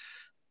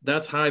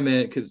 That's high,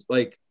 man. Because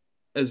like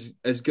as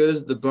good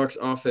as the Bucs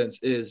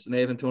offense is, and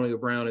they have Antonio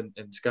Brown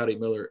and Scotty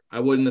Miller,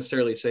 I wouldn't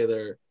necessarily say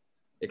they're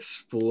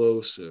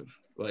explosive.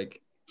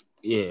 Like,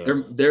 yeah,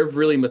 they're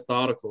really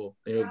methodical.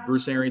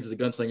 Bruce Arians is a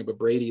gunslinger, but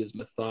Brady is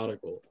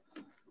methodical.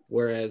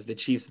 Whereas the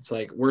Chiefs, it's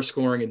like we're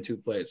scoring in 2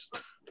 plays.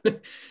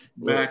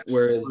 Whereas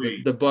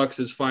the Bucs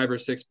is 5 or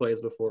 6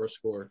 plays before a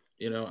score.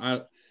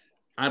 I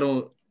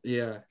don't.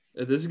 Yeah,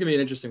 this is gonna be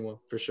an interesting one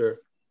for sure.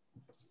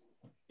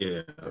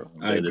 Yeah,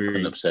 I agree. They're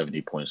putting up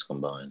 70 points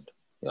combined.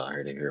 Y'all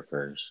heard it here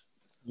first.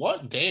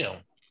 What? Damn.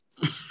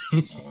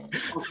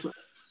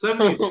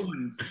 70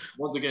 points.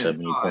 Once again,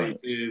 70 points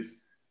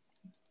is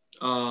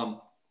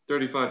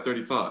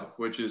 35-35,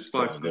 which is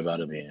 5. We're about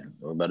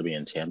to be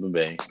in Tampa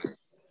Bay.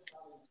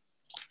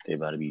 They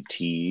about to be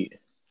teed.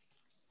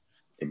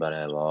 They about to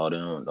have all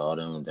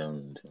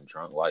them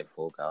drunk white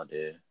folk out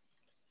there.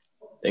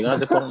 They got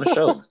to put on the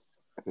show.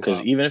 Because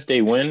even if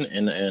they win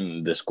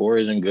and the score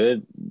isn't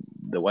good,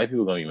 the white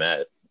people are gonna be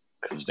mad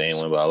because they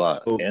ain't win by a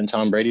lot. And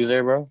Tom Brady's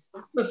there, bro.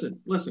 Listen.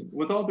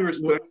 With all due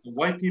respect,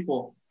 white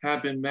people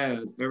have been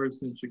mad ever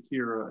since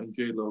Shakira and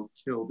J-Lo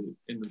killed it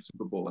in the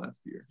Super Bowl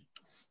last year.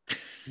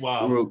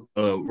 Wow.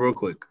 Real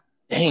quick.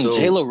 Dang,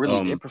 J-Lo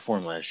really did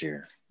perform last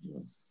year.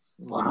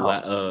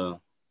 Wow.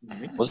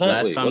 Was that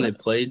last time they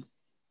played?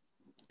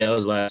 That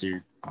was last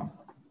year.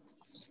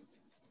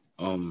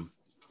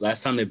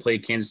 Last time they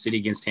played Kansas City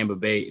against Tampa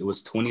Bay, it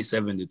was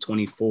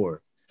 27-24.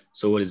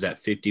 So what is that,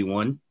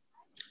 51?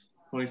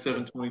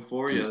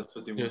 27-24? Yeah, that's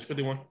 51. Yeah, it's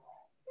 51.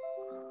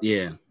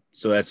 Yeah,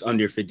 so that's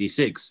under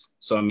 56.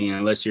 So, I mean,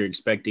 unless you're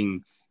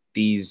expecting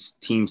these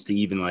teams to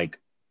even like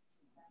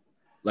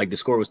the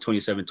score was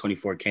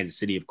 27-24 Kansas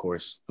City, of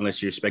course,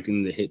 unless you're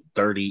expecting them to hit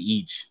 30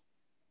 each.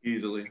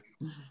 Easily.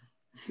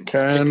 They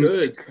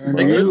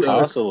could.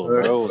 Possible,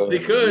 bro. They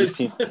could.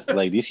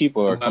 These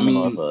people are coming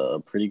off a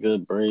pretty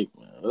good break,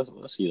 man.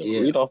 Let's see them. Yeah.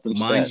 Read off them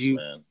stats,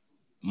 man.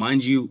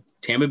 Mind you,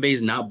 Tampa Bay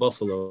is not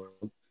Buffalo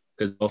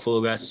because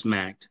Buffalo got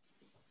smacked.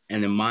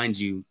 And then mind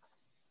you,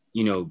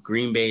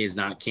 Green Bay is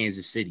not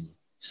Kansas City.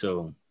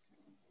 So,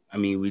 I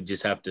mean, we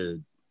just have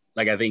to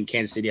I think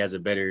Kansas City has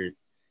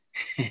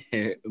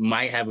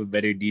might have a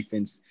better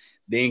defense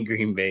than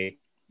Green Bay,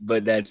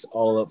 but that's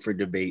all up for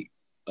debate.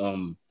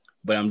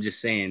 But I'm just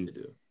saying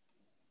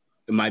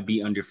it might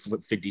be under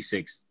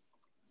 56,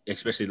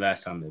 especially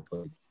last time they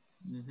played.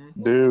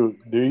 Mm-hmm. Do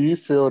you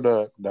feel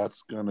that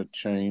that's going to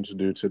change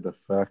due to the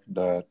fact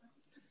that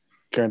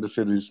Kansas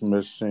City's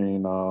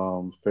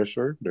missing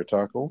Fisher, their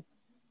tackle?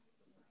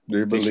 Do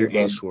you Fisher believe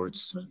that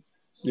Schwartz?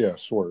 Yeah,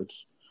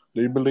 Schwartz.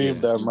 Do you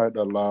believe that might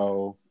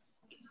allow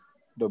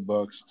the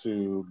Bucs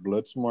to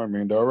blitz more? I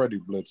mean, they're already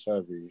blitz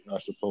heavy, I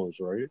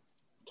suppose, right?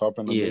 Top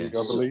in the league,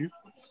 I believe.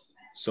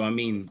 So, I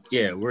mean,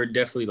 we're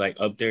definitely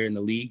up there in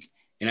the league.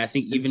 And I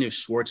think even if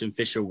Schwartz and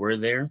Fisher were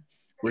there,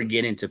 we're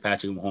getting to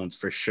Patrick Mahomes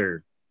for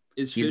sure.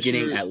 He's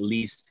getting at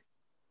least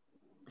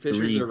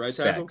Fisher's 3 the right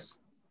sacks.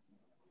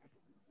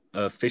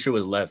 Fisher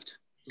was left,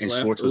 and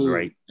Schwartz was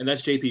right. And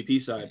that's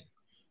JPP side.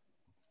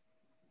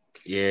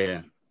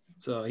 Yeah.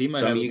 So he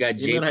might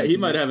he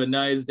might have a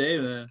nice day,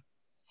 man.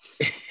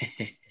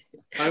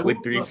 With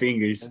 3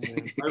 fingers.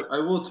 I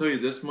will tell you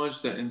this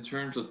much, that in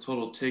terms of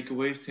total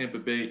takeaways, Tampa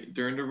Bay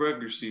during the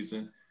regular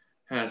season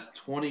has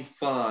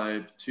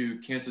 25 to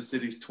Kansas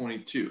City's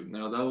 22.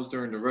 Now, that was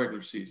during the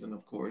regular season,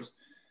 of course,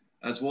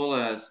 as well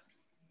as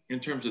in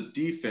terms of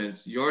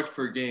defense, yards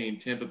per game,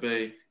 Tampa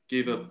Bay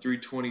gave up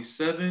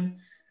 327,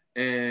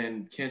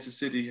 and Kansas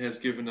City has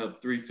given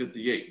up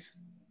 358.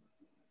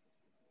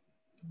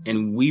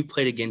 And we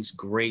played against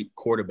great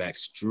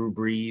quarterbacks, Drew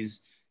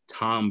Brees,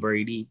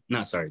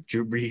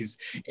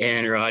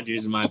 Aaron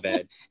Rodgers, my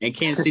bad. And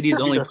Kansas City's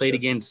only played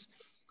against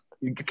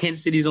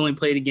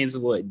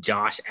what?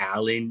 Josh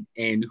Allen,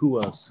 and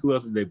who else? Who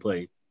else did they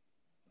play?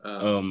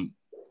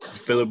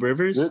 Phillip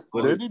Rivers?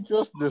 Did he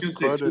just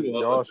discredit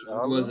Josh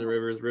Allen? Was it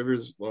Rivers?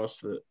 Rivers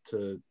lost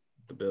to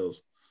the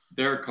Bills.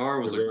 Derek Carr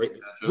was a great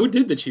matchup. Who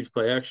did the Chiefs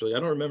play? Actually, I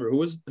don't remember. Who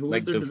was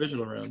like their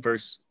divisional round?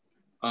 First,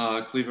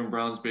 Cleveland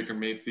Browns, Baker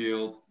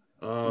Mayfield.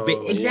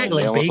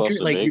 Exactly, like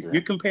Baker. Like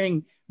you're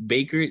comparing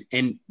Baker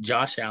and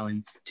Josh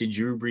Allen to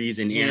Drew Brees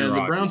and Aaron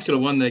Rodgers. The Browns could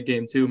have won that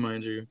game too,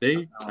 mind you.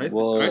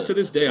 To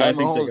this day, I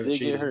think they got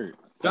cheated. Hurt.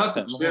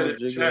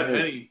 Chad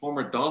Henne,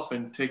 former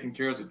Dolphin, taking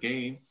care of the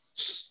game.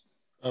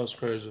 That was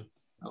crazy.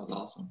 That was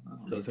awesome.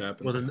 That does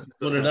happen. Would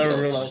have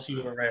never realized he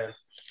would have ran.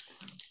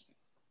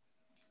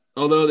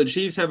 Although the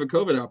Chiefs have a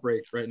COVID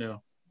outbreak right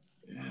now.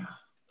 Yeah.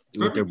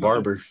 With their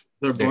barber.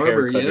 Their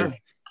barber, yeah.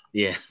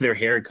 Yeah, their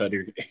hair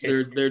cutter.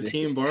 Their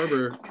team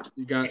barber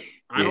got.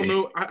 I don't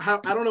know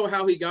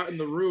how he got in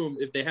the room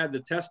if they had the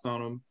test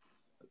on him,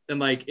 and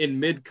like in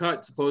mid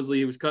cut, supposedly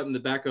he was cutting the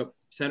backup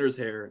center's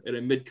hair, and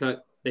in mid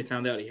cut they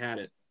found out he had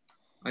it.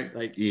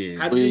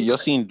 Y'all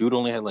seen dude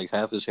only had like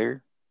half his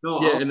hair?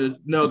 No, yeah, and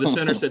the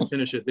center said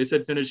finish it. They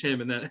said finish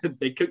him, and then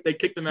they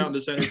kicked him out, and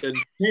the center said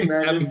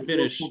have him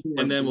finish,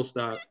 and then we'll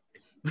stop.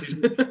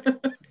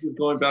 He's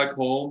going back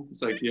home.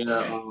 It's like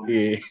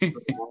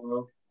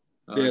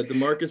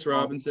DeMarcus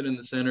Robinson and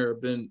the center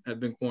have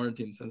been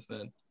quarantined since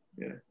then.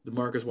 Yeah,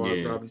 DeMarcus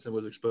Robinson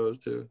was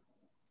exposed too.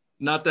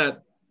 Not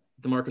that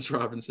DeMarcus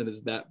Robinson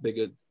is that big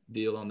a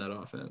deal on that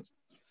offense,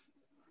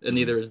 and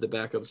neither is the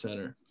backup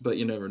center. But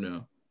you never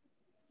know.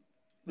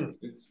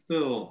 It's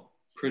still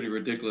pretty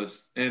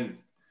ridiculous, and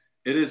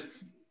it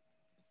is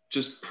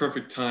just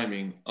perfect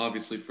timing,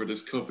 obviously, for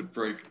this COVID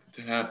break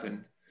to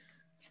happen.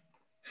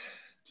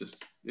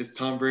 Just is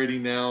Tom Brady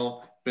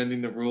now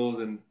bending the rules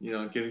and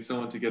getting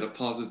someone to get a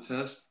positive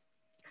test?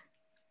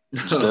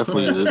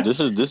 Definitely,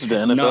 this is the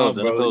NFL. No,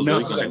 the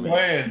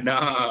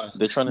NFL's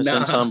they're trying to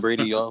send Tom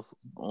Brady off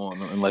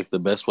in like the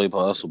best way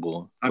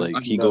possible.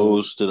 He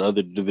goes to the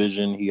other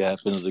division, he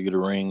happens to get a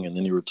ring, and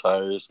then he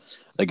retires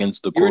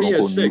against the quote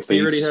unquote new face.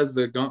 He already has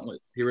the gauntlet.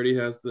 He already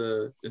has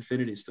the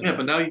Infinity Stone. Yeah,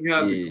 but now you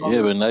have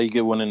but now you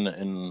get one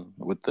in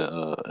with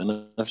the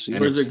NFC.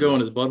 Where's it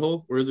going? His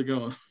butthole? Where is it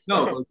going?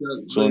 No,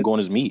 so I'm going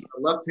his meat.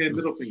 Left hand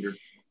middle finger.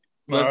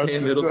 Left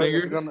hand middle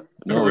finger?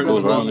 No, it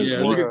goes right on his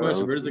forehead. That's a good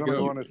question. Where does it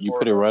go? You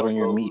put it right on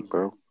your meat,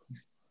 bro.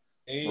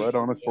 Right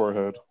on his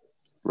forehead.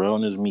 Right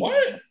on his meat.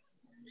 What?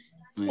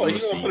 Well, you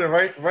gonna put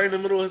it right in the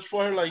middle of his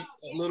forehead like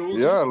a little Uzi?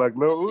 Yeah, like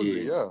Lil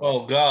Uzi, yeah.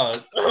 Oh,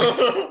 God.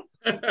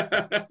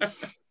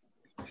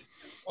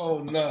 Oh,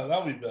 no,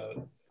 that'd be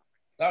bad.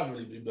 That would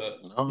really be bad.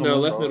 No,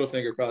 left middle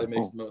finger probably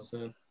makes the most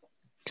sense.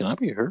 Can I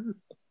be heard?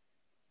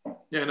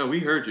 Yeah, no, we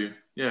heard you.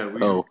 Yeah, we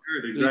heard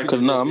exactly.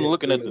 Because I'm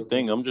looking at the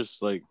thing. I'm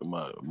just like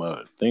my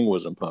thing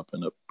wasn't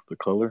popping up. The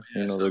color,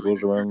 that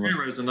goes around. The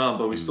camera isn't on,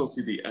 but we still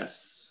see the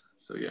S.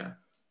 So yeah.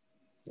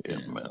 Yeah,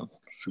 man,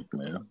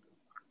 Superman.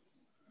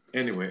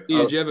 Anyway,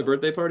 did you have a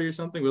birthday party or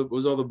something?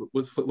 What's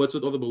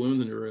with all the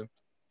balloons in your room?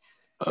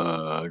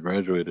 I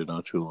graduated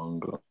not too long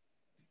ago.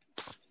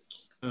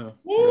 Oh,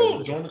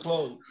 woo! Join the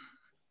club.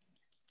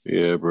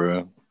 Yeah,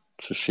 bro.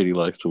 It's a shitty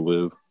life to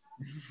live.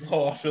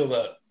 Oh, I feel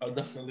that. I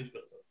definitely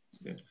feel that.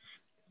 Yeah.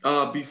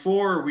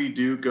 Before we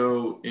do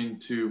go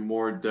into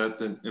more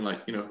depth and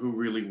who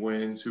really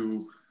wins,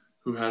 who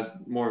has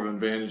more of an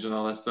advantage and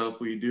all that stuff,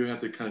 we do have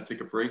to kind of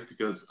take a break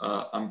because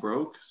I'm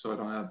broke, so I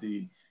don't have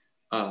the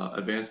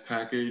advanced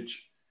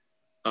package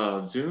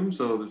of Zoom.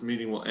 So this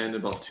meeting will end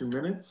in about 2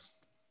 minutes.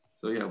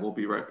 So yeah, we'll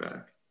be right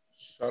back.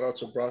 Shout out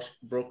to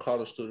broke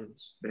college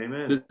students.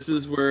 Amen. This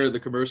is where the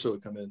commercial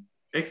would come in.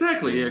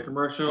 Exactly. Yeah,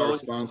 commercial.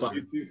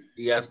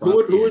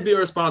 Who would be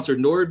our sponsor?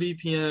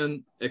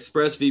 NordVPN,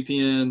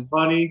 ExpressVPN,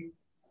 Honey,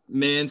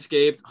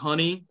 Manscaped,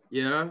 Honey.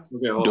 Yeah.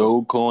 Okay,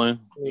 Dogecoin.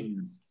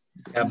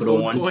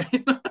 Capital One.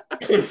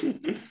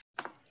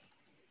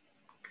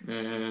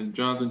 And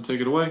Jonathan,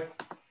 take it away.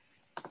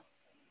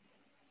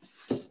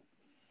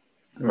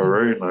 All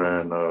right,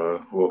 and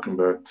welcome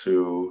back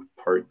to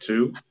part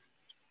 2,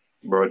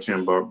 brought to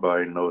you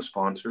by no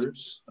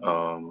sponsors.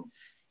 How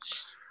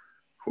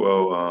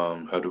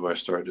do I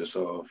start this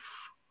off?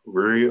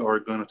 We are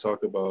going to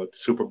talk about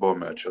Super Bowl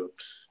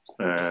matchups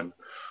and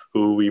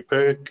who we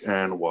pick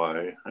and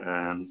why.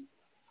 And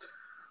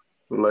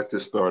we'd like to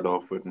start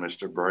off with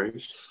Mr.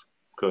 Bryce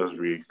because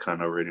we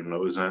kind of already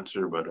know his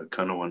answer, but I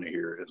kind of want to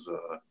hear his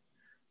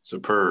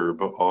superb,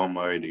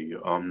 almighty,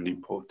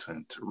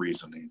 omnipotent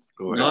reasoning.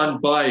 Go ahead.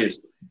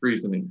 Non-biased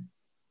reasoning.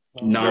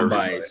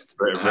 Non-biased.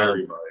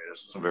 Very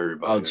biased. Very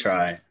biased. I'll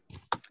try.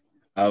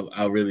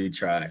 I'll really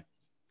try.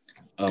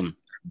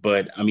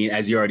 But I mean,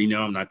 as you already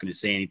know, I'm not going to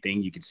say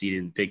anything. You can see it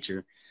in the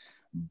picture.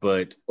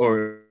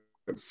 Or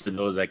for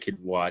those that could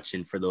watch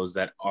and for those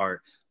that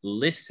are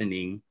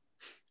listening,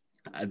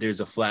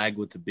 there's a flag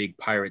with a big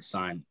pirate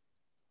sign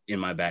in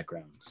my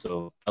background.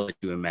 So I'll let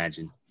you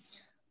imagine.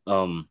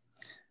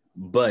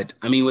 But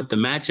I mean, with the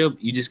matchup,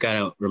 you just got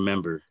to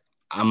remember,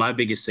 my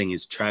biggest thing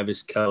is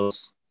Travis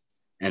Kelce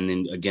and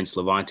then against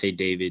Levante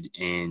David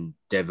and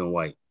Devin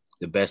White,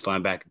 the best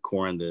linebacker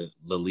core in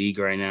the league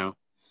right now.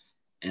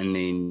 And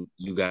then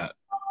you got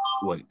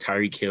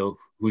Tyreek Hill,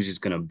 who's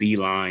just gonna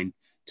beeline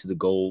to the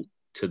goal,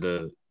 to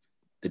the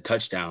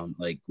touchdown,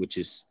 which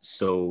is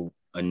so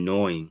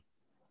annoying.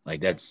 Like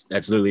that's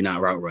literally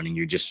not route running.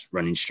 You're just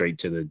running straight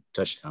to the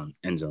touchdown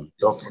end zone.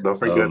 Don't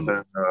forget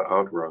that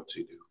out routes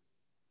he do.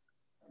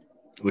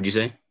 What'd you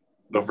say?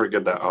 Don't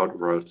forget that out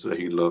routes that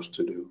he loves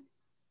to do.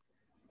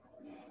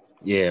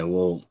 Yeah,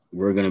 well,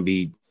 we're gonna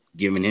be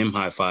giving him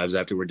high fives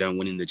after we're done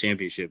winning the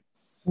championship.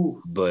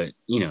 Ooh. But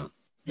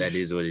that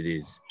is what it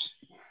is.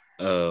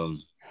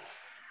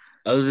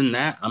 Other than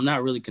that, I'm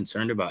not really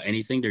concerned about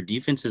anything. Their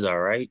defense is all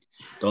right.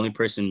 The only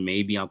person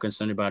maybe I'm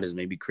concerned about is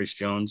maybe Chris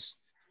Jones.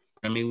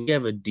 I mean, we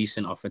have a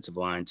decent offensive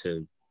line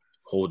to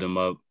hold him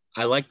up.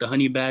 I like the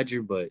Honey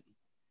Badger, but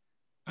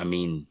I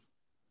mean,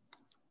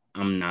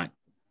 I'm not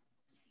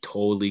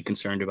totally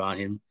concerned about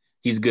him.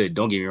 He's good.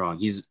 Don't get me wrong.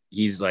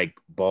 He's like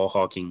ball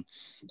hawking,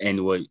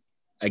 and what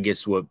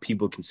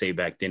people can say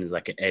back then is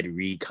like an Ed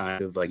Reed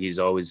kind of, like he's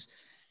always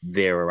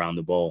there around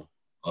the ball.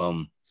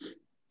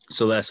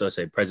 So that's what I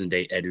say, present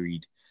day Ed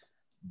Reed.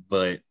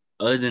 But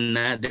other than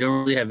that, they don't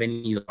really have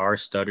any of our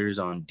stutters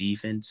on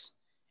defense.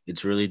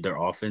 It's really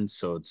their offense.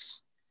 So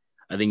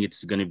I think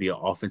it's going to be an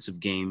offensive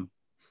game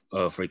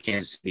for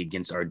Kansas City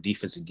against our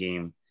defensive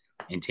game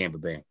in Tampa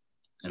Bay.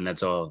 And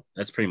that's all.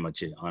 That's pretty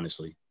much it,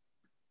 honestly.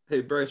 Hey,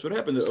 Bryce, what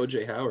happened to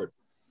O.J. Howard?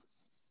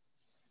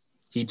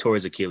 He tore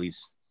his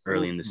Achilles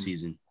early in the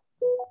season.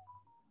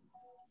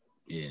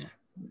 Yeah.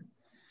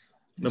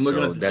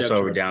 So that's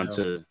why we're down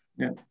to –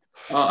 Yeah.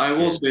 I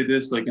will say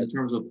this, like in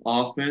terms of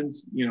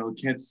offense,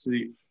 Kansas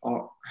City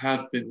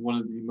have been one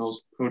of the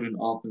most potent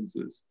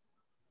offenses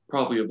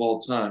probably of all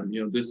time.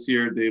 This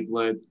year they've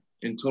led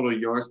in total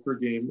yards per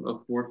game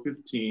of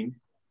 415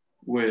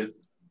 with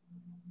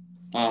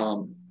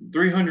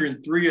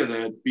 303 of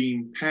that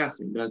being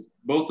passing. That's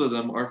both of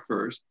them are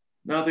first.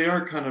 Now they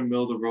are kind of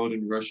middle of the road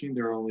in rushing.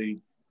 They're only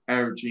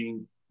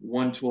averaging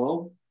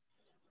 112,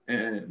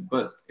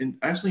 but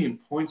in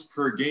points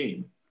per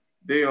game,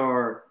 they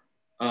are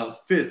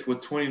fifth with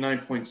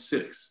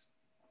 29.6.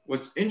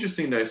 What's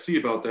interesting that I see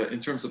about that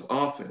in terms of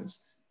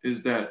offense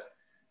is that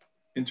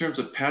in terms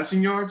of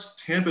passing yards,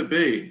 Tampa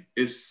Bay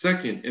is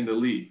second in the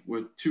league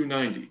with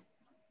 290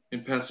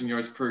 in passing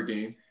yards per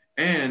game,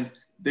 and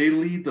they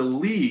lead the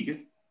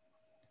league.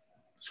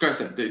 Scratch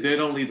that. They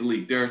don't lead the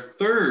league. They're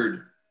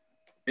third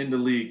in the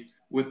league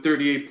with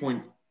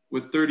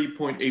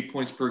 30.8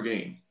 points per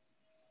game.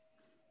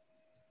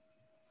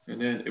 And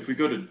then if we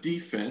go to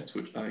defense,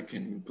 which I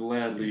can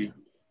gladly,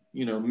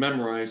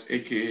 memorize,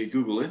 aka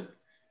Google it.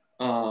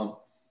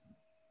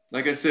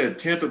 Like I said,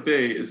 Tampa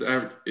Bay is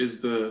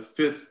the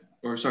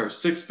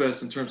sixth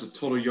best in terms of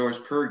total yards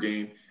per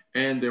game,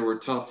 and they were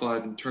top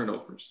 5 in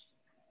turnovers.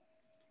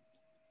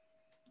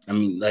 I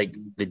mean, like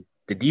the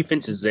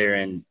defense is there,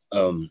 and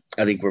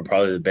I think we're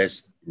probably the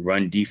best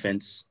run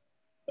defense,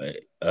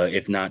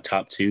 if not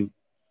top 2.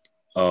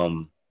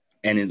 And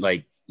it,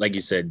 like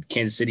you said,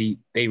 Kansas City,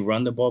 they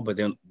run the ball, but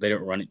they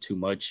don't run it too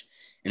much.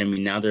 And I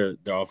mean, now their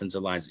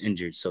offensive line is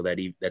injured, so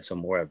that's a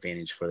more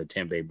advantage for the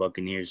Tampa Bay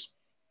Buccaneers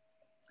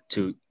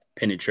to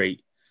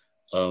penetrate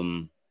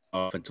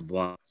offensive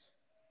line.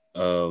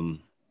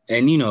 And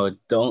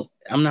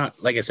I'm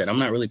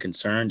not really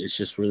concerned. It's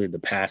just really the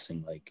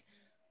passing, like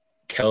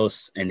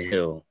Kels and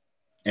Hill,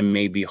 and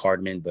maybe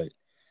Hardman. But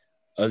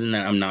other than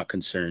that, I'm not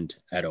concerned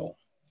at all.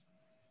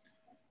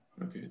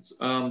 Okay,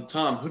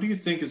 Tom, who do you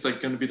think is going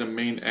to be the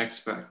main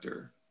X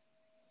factor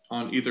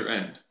on either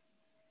end?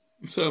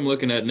 So I'm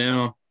looking at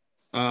now.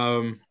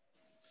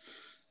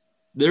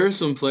 There are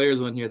some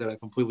players on here that I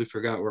completely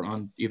forgot were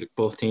on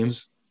both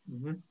teams.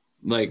 Mm-hmm.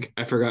 Like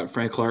I forgot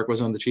Frank Clark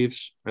was on the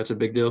Chiefs. That's a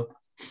big deal.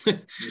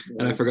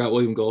 And I forgot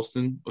William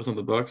Golston was on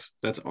the Bucs.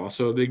 That's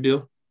also a big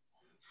deal.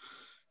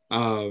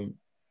 I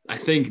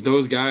think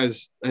those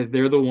guys,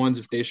 they're the ones,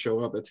 if they show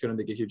up, that's going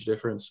to make a huge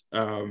difference.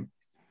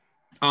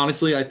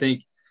 Honestly, I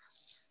think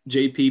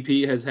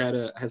JPP has had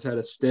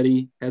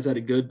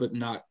a good, but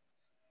not.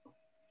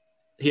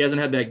 He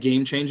hasn't had that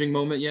game-changing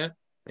moment yet.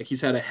 Like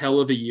he's had a hell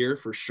of a year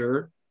for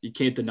sure. You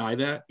can't deny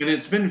that. And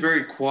it's been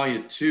very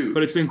quiet too.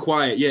 But it's been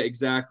quiet, yeah,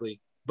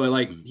 exactly. But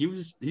like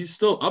he's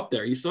still up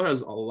there. He still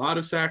has a lot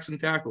of sacks and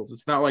tackles.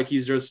 It's not like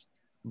he's just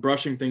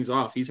brushing things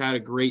off. He's had a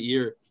great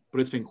year, but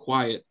it's been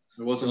quiet.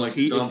 It wasn't like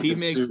if he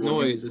makes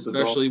noise,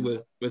 especially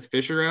with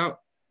Fisher out,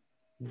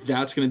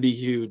 that's going to be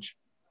huge.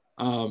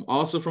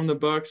 Also from the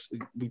Bucs,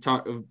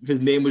 his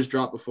name was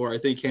dropped before. I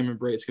think Cameron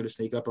Brate's going to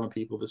sneak up on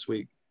people this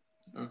week.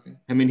 Okay.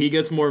 I mean, he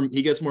gets more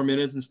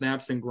minutes and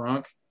snaps than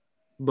Gronk,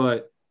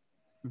 but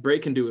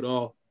Brate can do it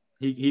all.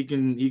 He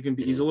can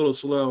be. He's a little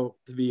slow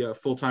to be a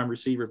full-time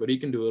receiver, but he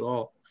can do it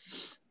all.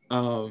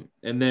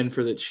 And then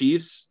for the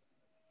Chiefs,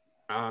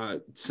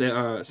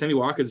 Sammy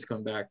Watkins has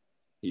come back.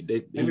 He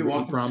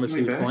promised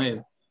he was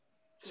playing,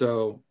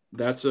 so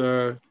that's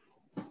another.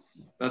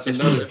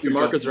 If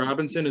Demarcus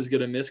Robinson is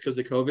going to miss because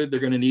of COVID, they're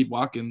going to need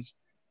Watkins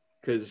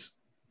because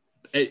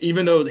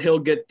even though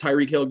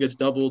Tyreek Hill gets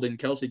doubled and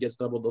Kelsey gets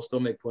doubled, they'll still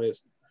make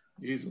plays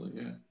easily.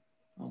 Yeah.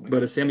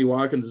 But if Sammy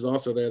Watkins is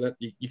also there, that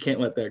you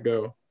can't let that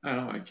go. I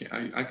know. I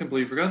can't. I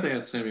completely forgot they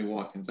had Sammy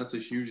Watkins. That's a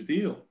huge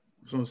deal.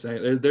 That's what I'm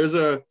saying. There's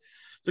a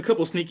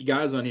couple sneaky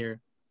guys on here,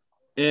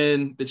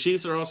 and the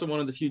Chiefs are also one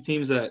of the few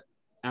teams that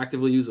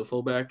actively use a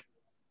fullback.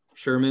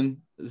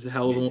 Sherman is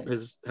hell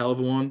of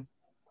a one.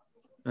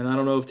 And I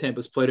don't know if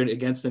Tampa's played it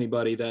against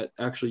anybody that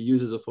actually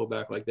uses a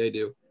fullback like they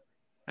do.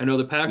 I know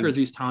the Packers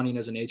use Tonyan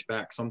as an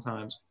H-back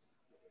sometimes,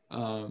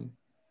 but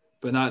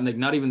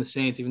not even the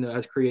Saints, even though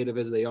as creative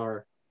as they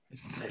are.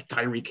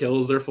 Tyreek Hill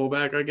is their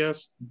fullback, I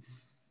guess.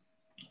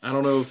 I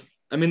don't know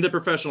they're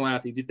professional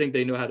athletes. You think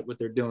they know what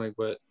they're doing,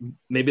 but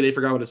maybe they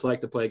forgot what it's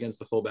like to play against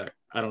the fullback.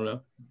 I don't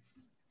know.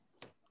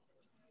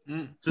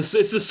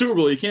 It's the Super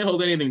Bowl. You can't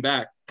hold anything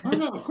back. Oh,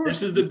 no, of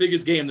course. This is the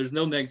biggest game. There's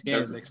no next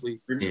game next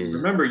week.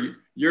 Remember,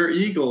 your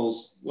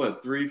Eagles,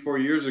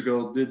 3-4 years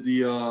ago, did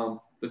the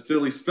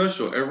Philly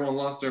special. Everyone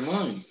lost their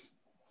mind.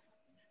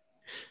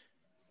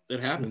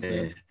 It happens,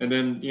 man. And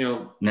then,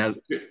 now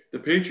the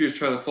Patriots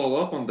try to follow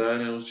up on that,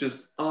 and it was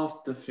just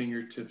off the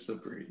fingertips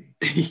of Brady.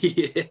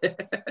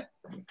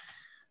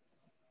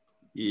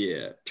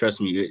 Yeah.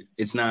 Trust me,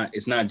 it's not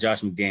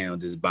Josh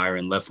McDaniels, it's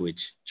Byron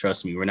Leftwich.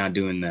 Trust me, we're not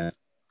doing that.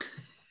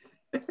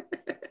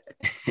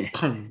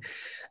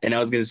 And I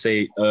was gonna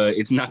say,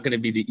 it's not gonna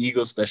be the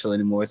Eagles special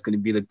anymore. It's gonna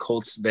be the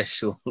Colts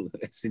special.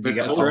 Since you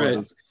got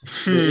right.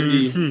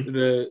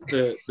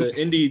 The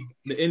Indy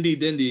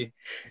Dindy.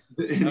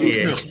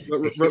 Yeah.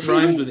 What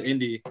rhymes with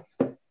Indy?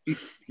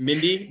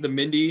 Mindy,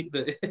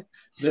 the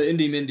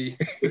Indy Mindy.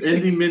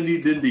 Indy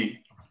Mindy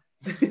Dindy.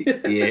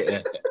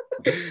 Yeah.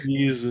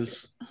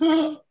 Jesus.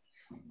 I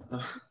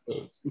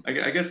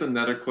guess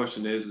another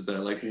question is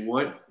that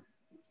what?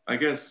 I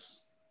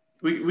guess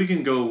we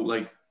can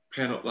go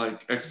panel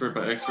expert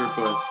by expert,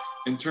 but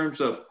in terms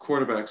of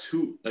quarterbacks,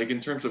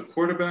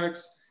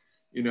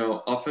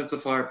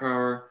 offensive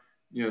firepower,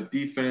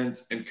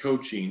 defense and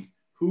coaching,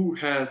 who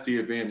has the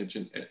advantage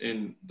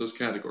in those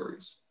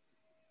categories?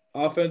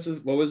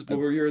 Offensive. What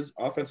were yours?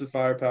 Offensive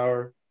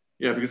firepower.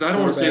 Yeah, because I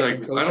don't want to say I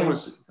don't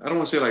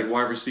want to say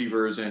wide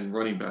receivers and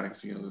running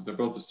backs. They're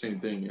both the same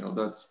thing.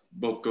 That's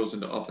both goes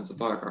into offensive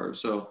firepower.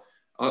 So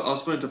I'll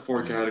split into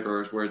 4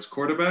 categories where it's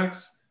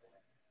quarterbacks,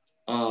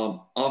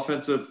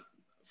 offensive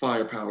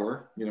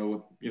firepower,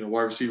 with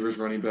wide receivers,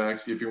 running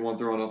backs. If you want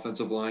to throw on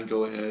offensive line,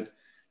 go ahead.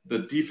 The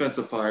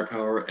defensive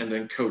firepower, and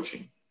then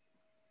coaching.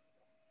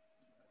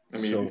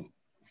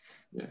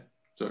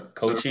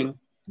 Coaching,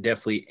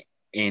 definitely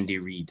Andy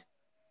Reid.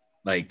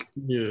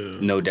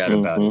 No doubt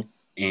about it,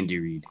 Andy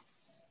Reid.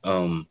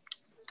 And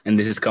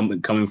this is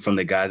coming from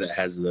the guy that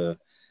has the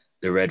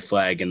red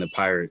flag and the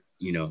pirate,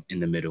 in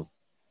the middle.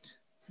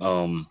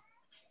 And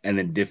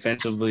then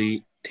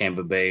defensively,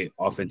 Tampa Bay.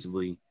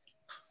 Offensively,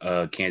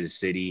 Kansas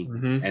City,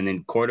 and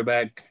then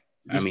quarterback.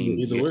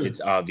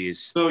 It's obvious.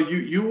 So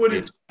you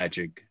wouldn't, it's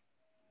Patrick.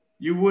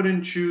 You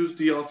wouldn't choose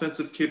the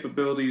offensive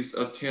capabilities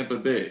of Tampa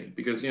Bay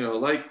because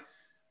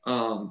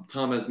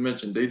Tom has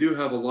mentioned, they do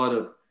have a lot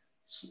of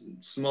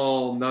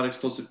small, not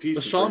explosive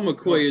pieces. LaShawn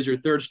McCoy is your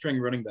third string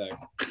running back.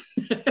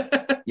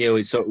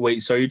 Yeah. So are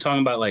you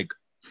talking about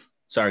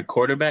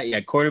quarterback?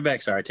 Yeah,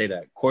 quarterback. Sorry, I tell you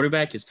that.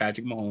 Quarterback is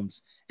Patrick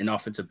Mahomes, and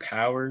offensive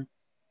power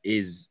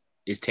is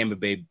Tampa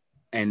Bay.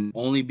 And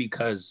only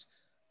because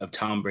of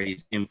Tom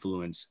Brady's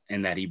influence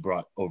and that he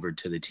brought over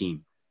to the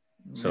team.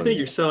 So I think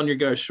you're selling your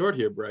guys short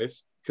here,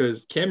 Bryce,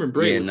 because Cameron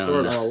Brady would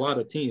start on a lot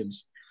of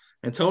teams.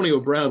 Antonio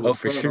Brown would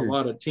start on a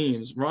lot of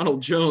teams.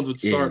 Ronald Jones would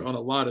start on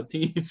a lot of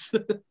teams.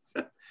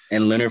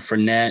 And Leonard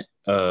Fournette,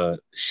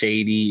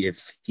 Shady,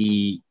 if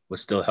he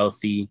was still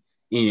healthy.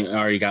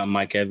 Already got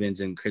Mike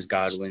Evans and Chris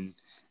Godwin.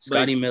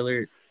 Scotty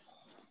Miller.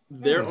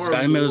 There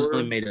are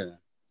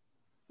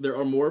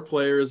more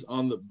players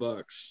on the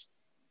Bucs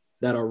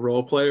that are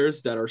role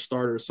players that are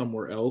starters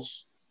somewhere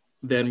else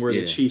than where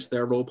the Chiefs,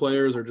 their role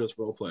players are just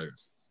role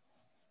players.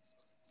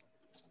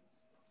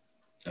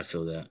 I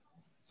feel that.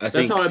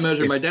 That's how I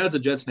measure. My dad's a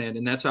Jets fan,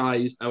 and that's how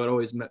I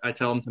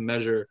tell him to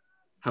measure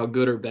how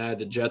good or bad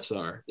the Jets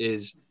are.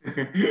 Is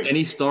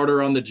any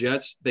starter on the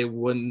Jets, they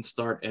wouldn't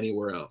start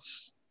anywhere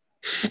else.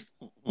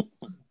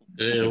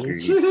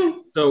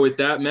 So with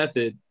that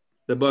method,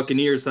 the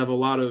Buccaneers have a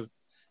lot of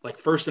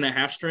first and a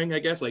half string, I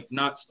guess,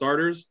 not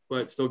starters,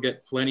 but still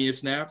get plenty of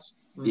snaps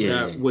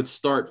that would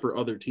start for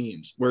other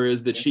teams.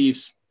 Whereas the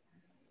Chiefs,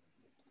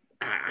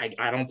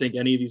 I don't think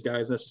any of these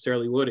guys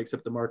necessarily would,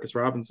 except DeMarcus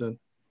Robinson.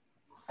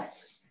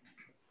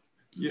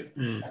 Yeah.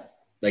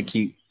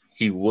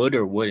 He would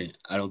or wouldn't?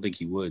 I don't think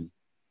he would.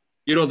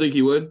 You don't think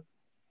he would?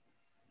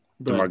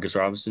 DeMarcus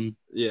Robinson?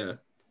 Yeah.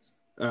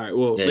 All right.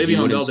 Well, maybe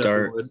Odell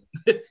definitely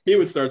would. He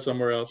would start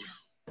somewhere else.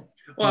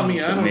 Well, I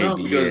don't know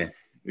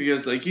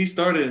because he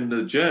started in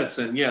the Jets,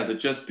 and the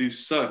Jets do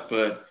suck,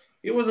 but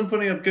he wasn't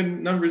putting up good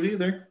numbers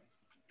either.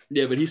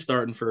 Yeah, but he's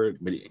starting for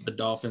the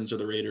Dolphins or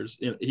the Raiders.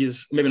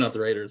 He's maybe not the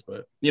Raiders,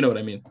 but you know what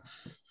I mean.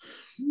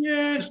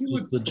 Yeah, he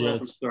would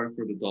start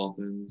for the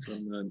Dolphins.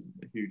 I'm not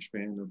a huge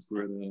fan of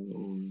Greta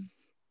or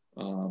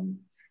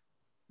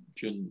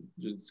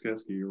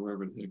Jinskowski or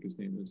whatever the heck his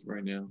name is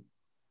right now.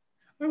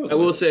 I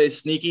will say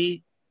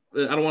sneaky.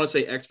 I don't want to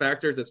say X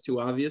factors. That's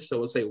too obvious. So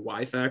we'll say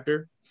Y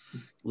factor.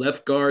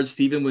 Left guard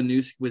Steven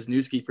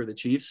Wisniewski for the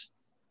Chiefs.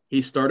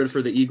 He started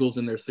for the Eagles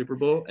in their Super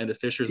Bowl, and if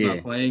Fisher's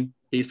not playing,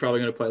 he's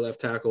probably going to play left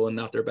tackle and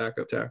not their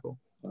backup tackle.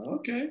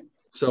 Okay.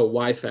 So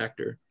Y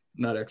factor.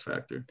 not X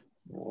Factor.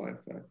 Y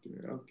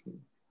Factor. Okay.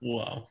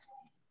 Wow.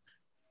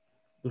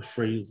 The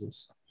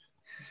phrases.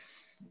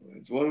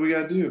 So what do we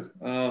got to do?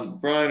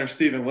 Brian or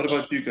Steven, what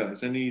about you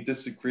guys? Any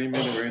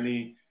disagreement or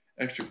any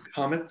extra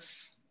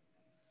comments?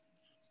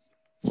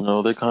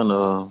 No, they kind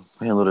of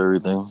handled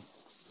everything.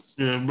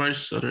 Yeah,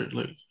 Bryce said it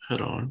like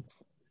head on.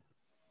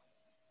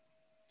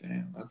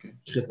 Damn, okay.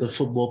 Get the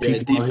football Yeah,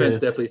 people out defense here.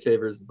 definitely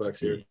favors the Bucks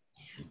here.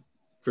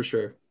 For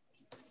sure.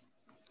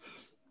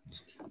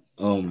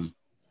 But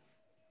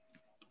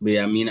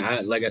yeah, I mean,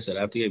 like I said,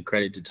 I have to give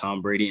credit to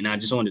Tom Brady, and I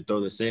just wanted to throw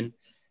this in.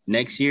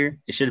 Next year,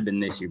 it should have been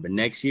this year, but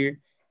next year,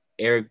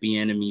 Eric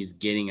Bieniemy is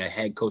getting a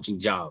head coaching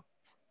job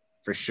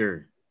for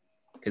sure.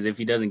 Because if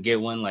he doesn't get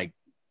one, like,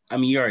 I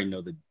mean, you already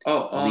know the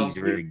league's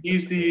rigged.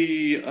 He's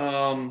the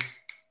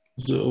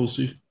It's the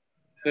OC.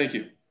 Thank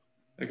you.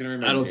 I can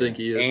remember. I don't think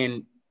he is.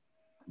 And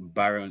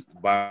Byron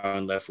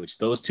Leftwich.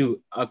 Those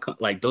two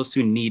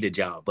need a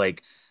job.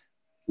 Like,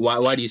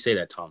 why do you say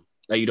that, Tom?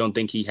 Like, you don't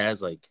think he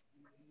has like?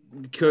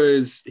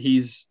 Because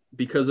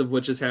of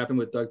what just happened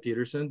with Doug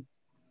Peterson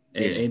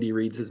and Andy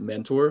Reid's his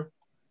mentor.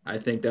 I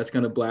think that's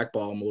going to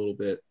blackball him a little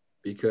bit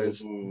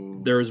because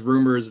there was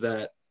rumors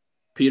that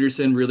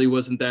Peterson really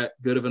wasn't that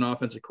good of an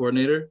offensive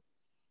coordinator.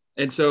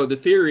 And so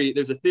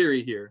there's a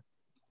theory here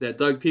that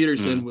Doug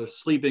Peterson was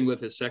sleeping with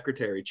his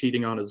secretary,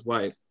 cheating on his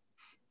wife.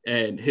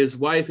 And his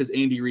wife is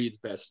Andy Reid's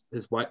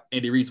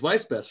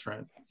wife's best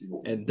friend.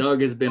 And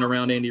Doug has been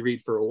around Andy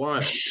Reid for a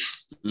while.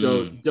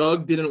 So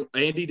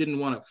Andy didn't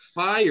want to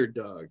fire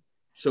Doug.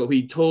 So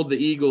he told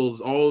the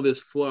Eagles all of this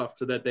fluff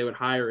so that they would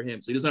hire him.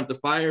 So he doesn't have to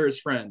fire his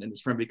friend, and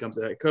his friend becomes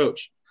the head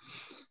coach.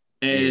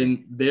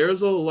 And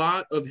there's a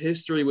lot of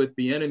history with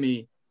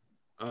Bieniemy.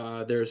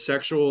 There's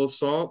sexual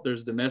assault,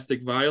 there's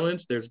domestic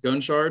violence, there's gun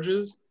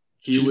charges.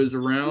 He was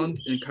around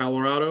in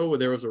Colorado where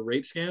there was a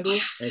rape scandal,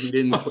 and he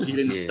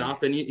didn't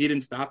stop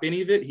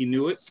any of it. He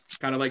knew it,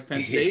 kind of like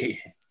Penn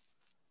State.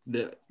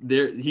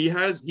 He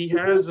has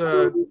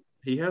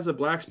a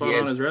black spot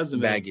on his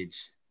resume.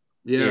 Baggage.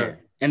 Yeah.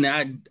 And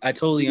I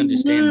totally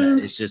understand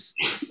that. It's just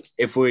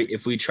if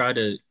we try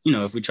to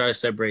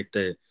separate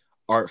the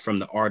art from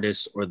the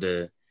artist or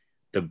the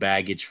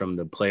baggage from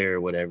the player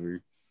or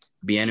whatever,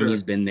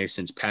 Bieniemy's been there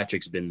since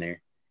Patrick's been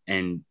there.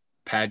 And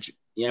Patrick,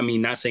 I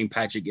mean, not saying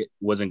Patrick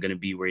wasn't going to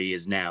be where he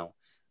is now,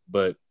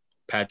 but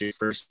Patrick's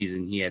first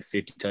season, he had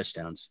 50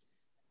 touchdowns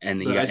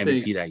and he got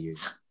MVP that year.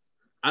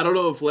 I don't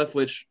know if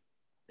Leftwich,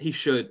 he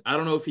should. I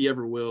don't know if he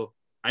ever will.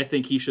 I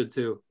think he should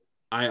too.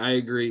 I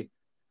agree.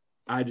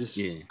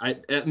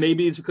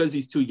 Maybe it's because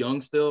he's too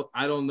young still.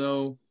 I don't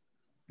know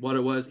what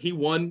it was. He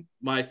won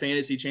my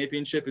fantasy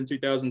championship in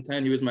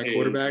 2010. He was my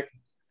quarterback.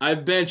 I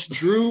benched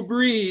Drew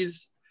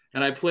Brees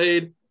and I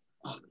played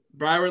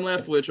Byron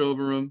Leftwich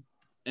over him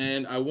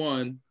and I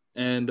won.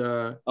 And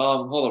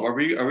hold up, are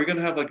we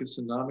gonna have like a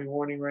tsunami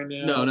warning right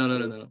now?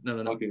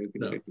 No. Okay.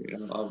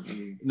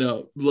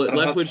 No,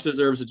 Leftwich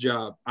deserves a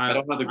job. I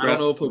don't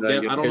know if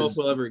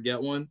he'll ever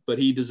get one, but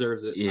he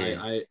deserves it.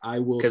 Yeah. I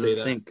will say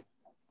that.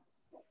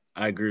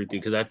 I agree with you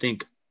because I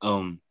think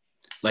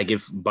like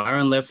if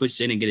Byron Leftwich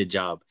didn't get a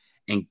job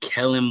and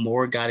Kellen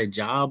Moore got a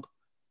job,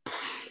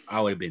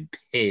 I would have been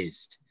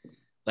pissed.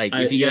 Like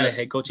if he got a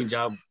head coaching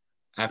job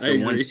after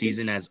one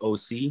season as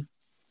OC,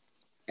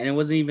 and it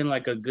wasn't even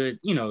like a good,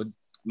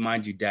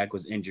 mind you, Dak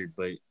was injured,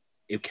 but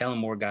if Kellen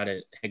Moore got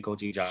a head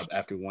coaching job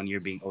after 1 year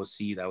being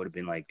OC, that would have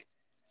been like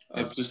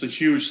just a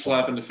huge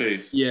slap in the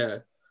face. Yeah.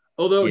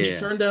 Although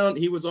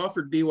he was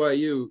offered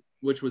BYU,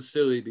 which was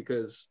silly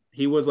because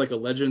he was like a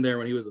legend there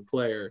when he was a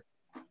player.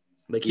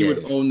 Like he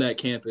would own that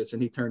campus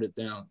and he turned it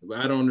down.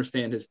 I don't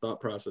understand his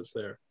thought process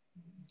there.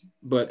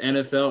 But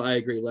NFL, I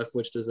agree.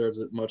 Leftwich deserves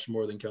it much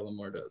more than Kellen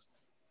Moore does.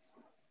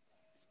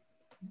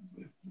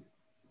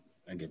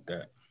 I get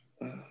that.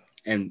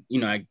 And,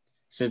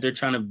 since they're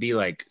trying to be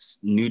like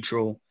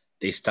neutral,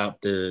 they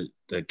stopped the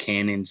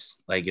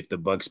cannons, like if the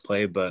Bucks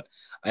play. But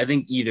I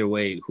think either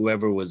way,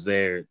 whoever was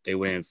there, they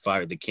went and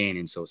fired the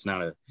cannon. So it's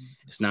not a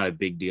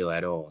big deal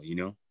at all,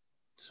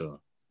 So,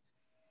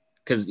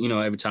 because,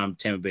 every time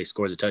Tampa Bay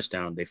scores a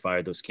touchdown, they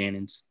fire those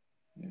cannons.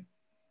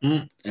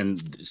 Yeah.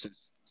 And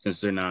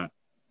since they're not,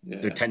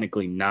 they're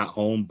technically not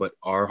home, but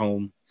are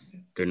home,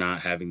 they're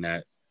not having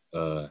that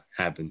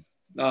happen.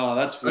 No,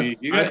 that's weak.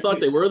 I thought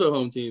they were the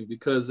home team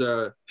because it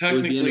was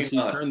the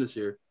NFC's turn this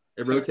year.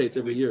 It rotates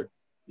every year.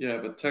 Yeah,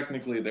 but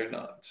technically they're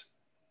not.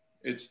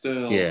 It's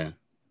still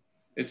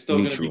It's still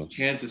going to be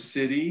Kansas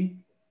City.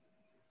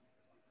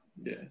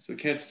 Yeah, so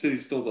Kansas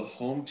City's still the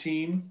home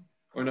team.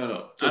 Or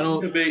no. So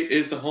Tampa Bay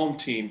is the home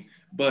team,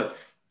 but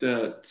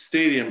the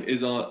stadium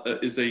is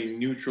a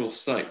neutral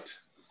site.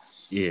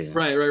 Yeah.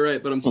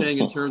 Right. But I'm saying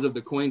in terms of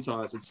the coin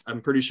toss,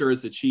 I'm pretty sure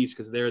it's the Chiefs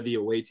because they're the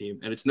away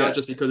team, and it's not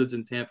just because it's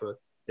in Tampa.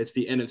 It's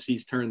the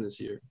NFC's turn this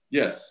year.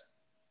 Yes.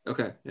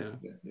 Okay. Yeah.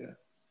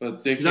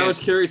 But I was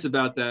curious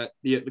about that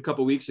a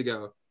couple weeks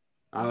ago.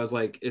 I was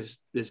like, is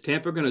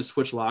Tampa going to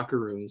switch locker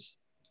rooms,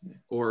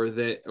 or are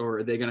they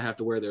going to have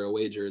to wear their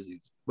away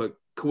jerseys? But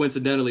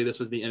coincidentally, this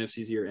was the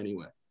NFC's year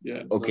anyway.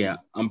 Yeah. Okay,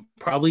 I'm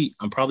probably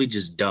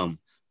just dumb,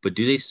 but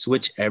do they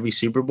switch every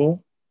Super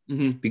Bowl?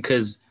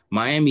 because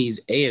Miami's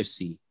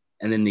AFC,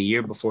 and then the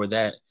year before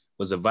that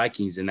was the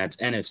Vikings, and that's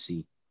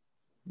NFC.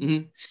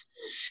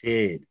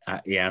 Shit,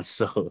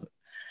 so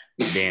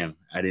damn,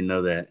 I didn't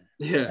know that.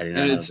 Yeah,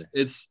 and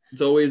it's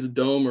always a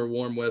dome or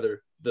warm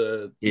weather.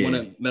 The one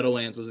at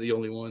Meadowlands was the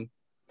only one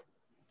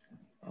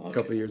a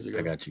couple years ago.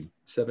 I got you.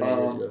 7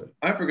 years ago.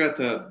 I forgot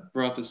to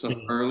brought this up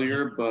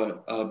earlier,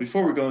 but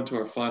before we go into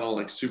our final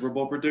like Super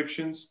Bowl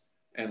predictions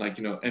and like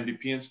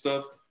MVP and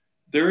stuff,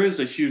 there is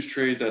a huge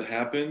trade that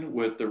happened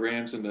with the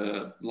Rams and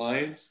the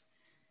Lions.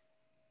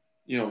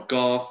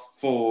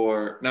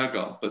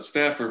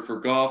 Stafford for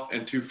Goff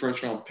and 2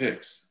 first-round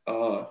picks.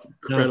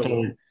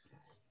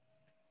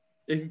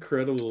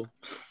 Incredible.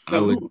 I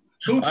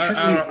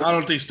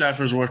don't think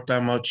Stafford's worth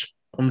that much.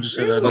 I'm just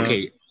saying that.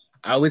 Okay,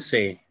 I would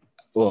say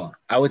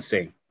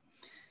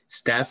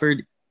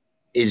Stafford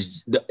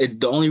is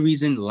the only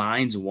reason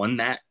Lions won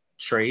that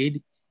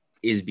trade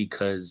is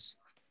because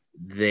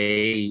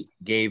they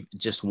gave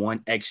just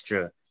 1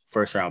 extra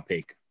first-round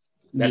pick.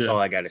 That's all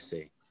I got to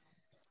say.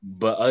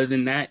 But other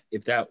than that,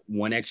 if that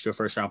 1 extra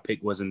first-round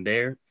pick wasn't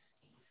there,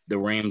 the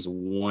Rams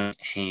won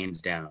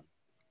hands down.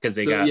 Because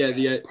the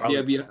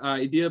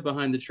idea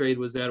behind the trade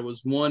was that it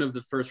was one of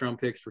the first-round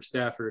picks for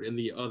Stafford, and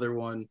the other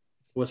one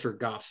was for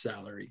Goff's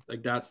salary.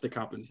 Like, that's the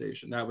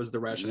compensation. That was the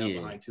rationale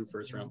behind 2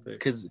 first-round picks.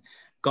 Because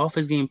Goff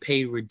is getting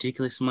paid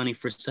ridiculous money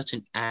for such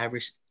an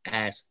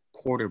average-ass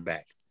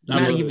quarterback.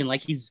 Not even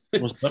like he's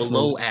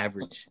below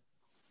average.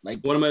 Like,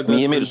 one of my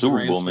best friends, the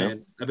Superbowl,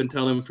 man. I've been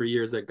telling him for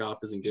years that Goff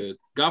isn't good.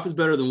 Goff is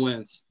better than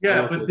Wentz.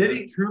 Yeah, but did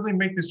he truly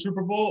make the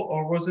Super Bowl,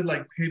 or was it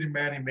like Peyton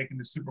Manning making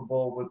the Super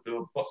Bowl with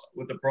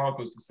the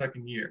Broncos the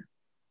second year,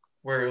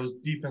 where it was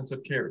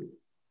defensive carry?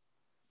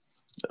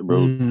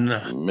 Bro,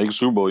 make a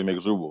Super Bowl, you make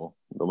a Super Bowl,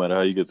 no matter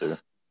how you get there.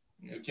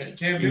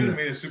 Cam Newton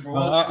made a Super Bowl.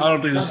 I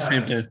don't think it's the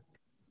same thing.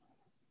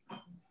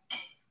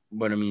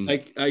 But I mean,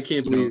 I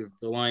can't believe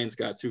the Lions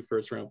got 2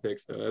 first-round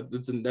picks though.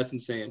 That's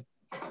insane.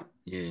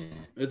 Yeah,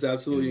 it's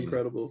absolutely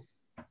incredible.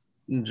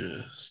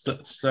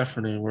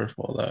 Stafford ain't worth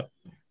all that.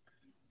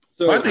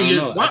 So my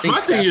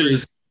thing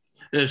is,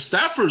 if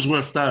Stafford's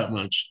worth that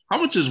much, how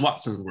much is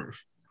Watson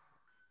worth?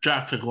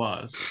 Draft pick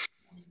wise,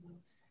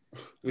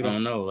 we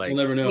don't know. Like, we'll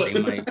never know.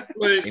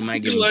 They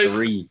might give him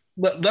 3.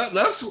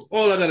 That's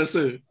all I gotta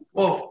say.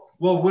 Well,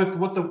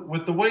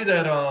 with the way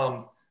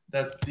that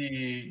that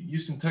the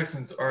Houston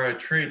Texans are at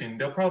trading,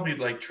 they'll probably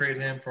like trade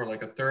him for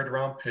like a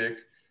 3rd-round pick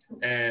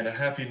and a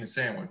half-eaten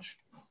sandwich.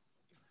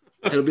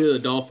 It'll be the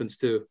Dolphins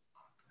too.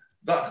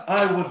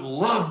 I would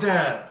love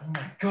that. Oh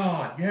my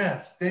God,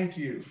 yes, thank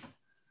you.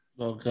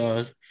 Oh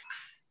God,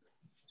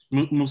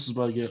 Moose is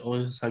about to get all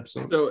his hypes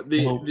up. So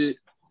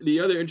the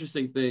other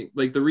interesting thing,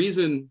 like the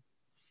reason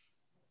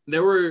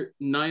there were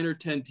 9 or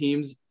 10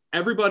 teams,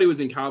 everybody was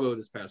in Cabo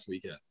this past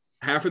weekend.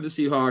 Half of the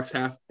Seahawks,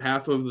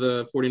 half of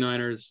the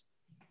 49ers,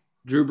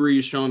 Drew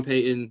Brees, Sean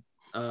Payton,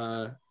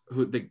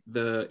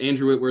 the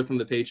Andrew Whitworth from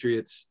the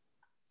Patriots,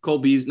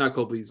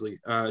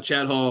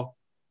 Chad Hall.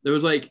 There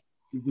was like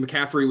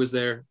McCaffrey was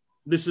there.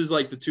 This is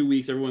like the 2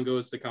 weeks everyone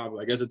goes to Cabo.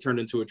 I guess it turned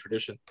into a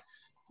tradition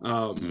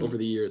over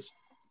the years.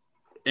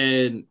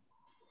 And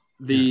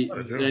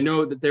I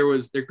know that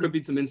there could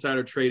be some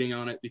insider trading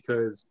on it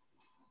because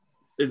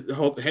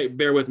hey,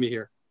 bear with me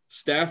here.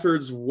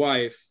 Stafford's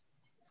wife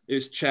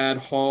is Chad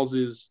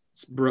Hall's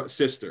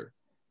sister.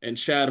 And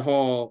Chad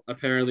Hall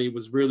apparently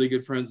was really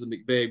good friends with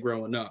McVay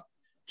growing up.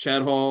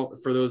 Chad Hall,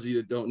 for those of you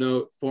that don't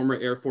know, former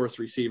Air Force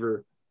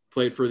receiver,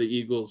 played for the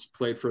Eagles,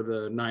 played for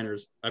the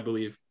Niners, I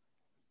believe.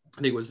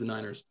 I think it was the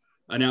Niners.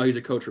 Now he's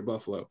a coach for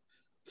Buffalo.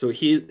 So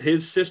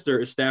his sister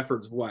is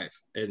Stafford's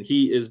wife, and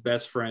he is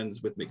best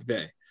friends with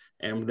McVay.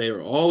 And they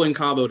were all in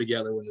Cabo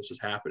together when this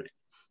was happening.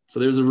 So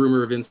there's a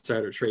rumor of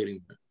insider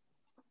trading.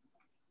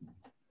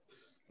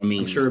 I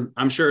mean,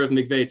 I'm sure if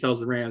McVay tells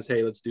the Rams,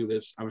 hey, let's do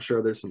this, I'm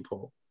sure there's some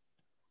pull.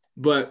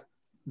 But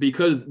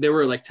because there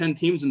were like 10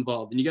 teams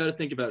involved, and you got to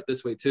think about it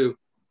this way too.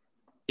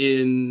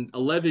 In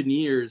 11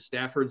 years,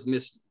 Stafford's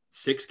missed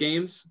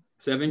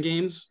 7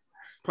 games,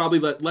 probably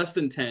less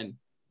than 10.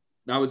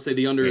 I would say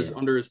the under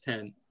is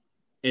 10.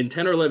 In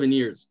 10 or 11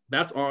 years,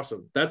 that's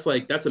awesome. That's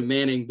a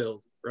Manning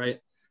build, right?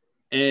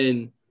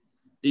 And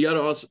you got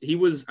to also,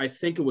 I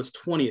think it was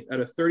 20th out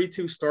of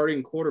 32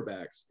 starting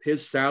quarterbacks.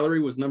 His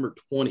salary was number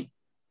 20.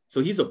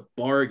 So he's a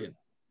bargain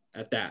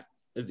at that.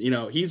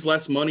 He's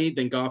less money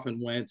than Goff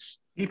and Wentz.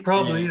 He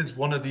probably is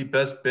one of the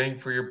best bang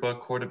for your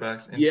buck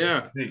quarterbacks.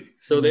 In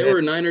So there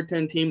were 9 or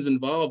 10 teams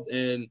involved,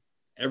 and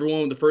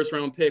everyone with the first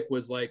round pick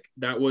was like,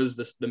 that was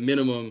the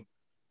minimum.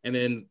 And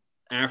then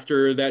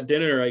after that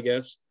dinner, I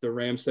guess the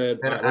Rams said,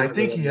 and I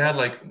think he had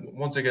like,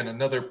 once again,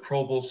 another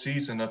Pro Bowl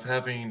season of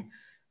having,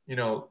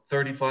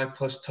 35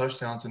 plus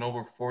touchdowns and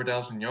over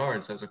 4,000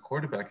 yards as a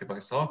quarterback, if I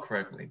saw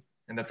correctly.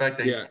 And the fact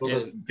that he still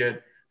doesn't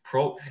get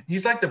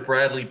he's like the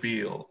Bradley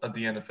Beal of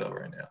the NFL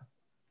right now.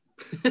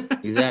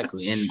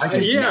 Exactly. And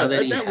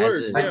that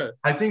works.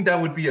 I think that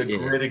would be a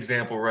great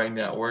example right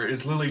now where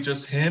it's literally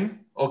just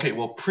him. Okay,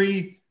 well,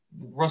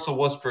 pre-Russell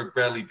Westbrook,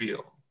 Bradley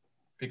Beal.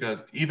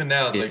 because even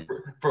now, like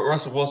for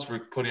Russell Wilson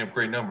putting up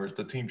great numbers,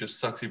 the team just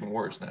sucks even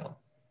worse now.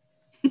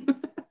 Yeah,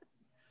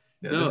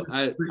 no,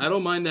 I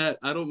don't mind that.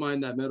 I don't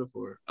mind that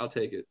metaphor. I'll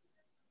take it.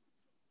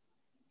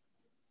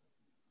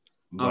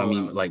 But I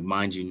mean, like,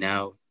 mind you,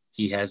 now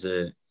he has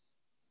a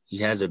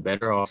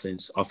better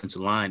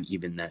offensive line,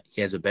 even that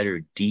he has a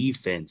better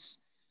defense.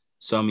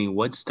 So I mean,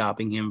 what's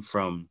stopping him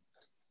from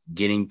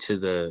getting to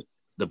the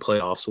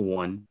playoffs?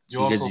 One,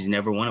 because he's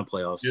never won a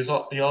playoffs.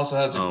 He also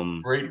has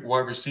a great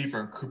wide receiver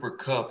in Cooper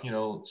Kupp. You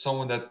know,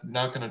 someone that's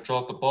not going to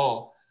drop the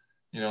ball.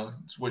 You know,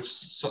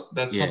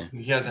 that's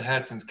something he hasn't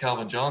had since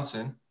Calvin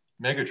Johnson,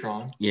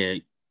 Megatron. Yeah,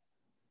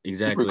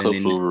 exactly. Cooper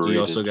Kupp's overrated. He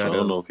also got I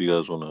don't know if you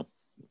guys want to,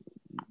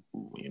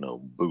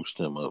 boost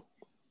him up.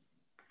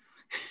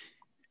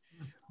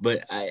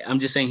 But I'm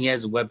just saying he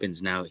has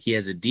weapons now. He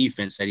has a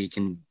defense that he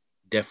can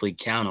definitely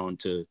count on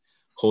to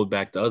hold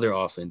back the other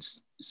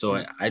offense.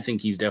 So I think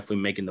he's definitely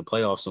making the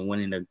playoffs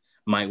and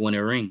might win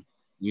a ring.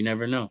 You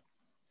never know.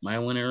 Might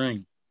win a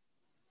ring.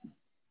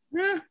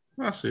 Yeah,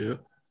 I see it.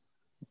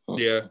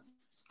 Yeah.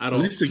 At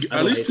least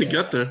to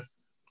get there.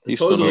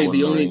 Supposedly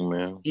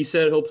he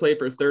said he'll play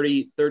for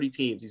 30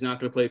 teams. He's not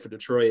going to play for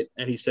Detroit.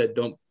 And he said,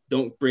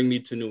 don't bring me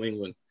to New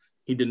England.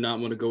 He did not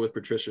want to go with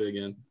Patricia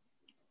again.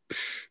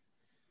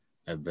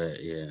 I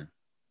bet, yeah.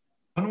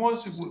 When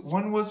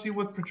was he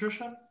with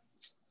Patricia?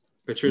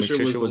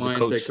 Patricia was the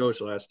Lions head coach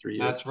the last 3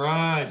 years. That's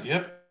right.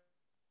 Yep.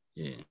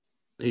 Yeah.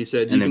 He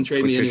said, you can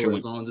trade me anywhere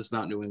as long as it's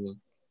not New England.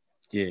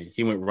 Yeah,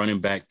 he went running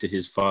back to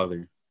his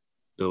father,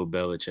 Bill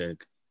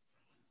Belichick.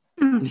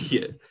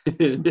 Yeah.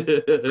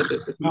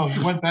 No,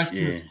 he went back to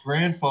his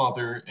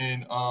grandfather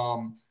and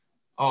the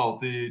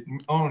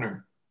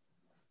owner.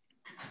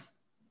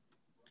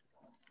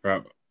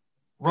 Robert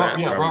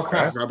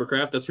Kraft. Robert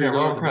Kraft. That's where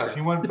Robert Kraft.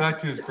 He went back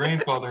to his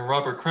grandfather and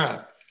Robert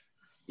Kraft.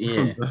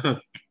 Yeah.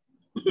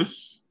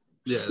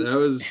 Yeah,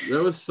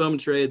 that was some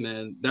trade,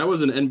 man. That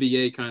was an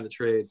NBA kind of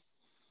trade.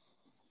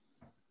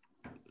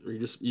 Where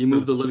you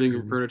move the living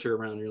room furniture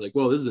around and you're like,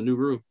 whoa, this is a new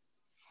room.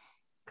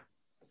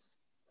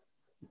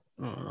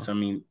 So I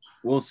mean,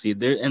 we'll see.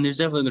 There's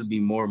definitely going to be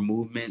more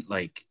movement,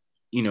 like,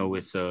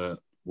 with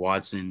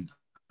Watson.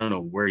 I don't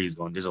know where he's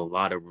going. There's a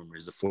lot of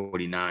rumors. The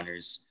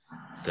 49ers,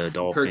 the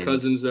Dolphins. Kirk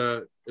Cousins,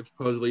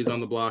 supposedly he's on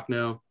the block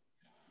now.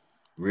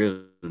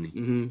 Really?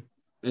 Mm-hmm.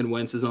 And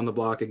Wentz is on the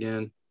block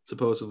again,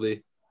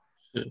 supposedly.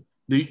 Do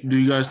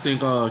you guys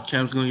think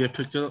Cam's going to get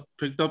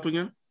picked up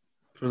again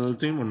for another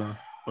team or not?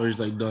 Or he's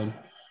like done?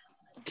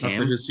 Cam?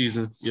 After this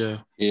season, yeah.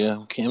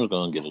 Yeah, Cam's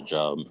going to get a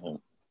job, man.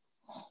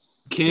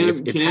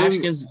 Cam,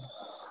 Haskins,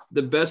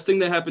 the best thing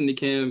that happened to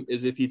Cam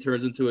is if he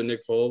turns into a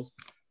Nick Foles,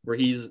 where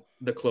he's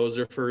the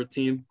closer for a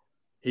team,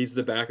 he's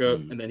the backup,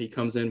 and then he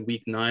comes in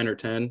week 9 or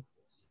 10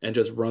 and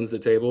just runs the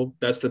table.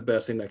 That's the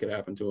best thing that could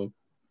happen to him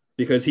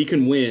because he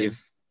can win.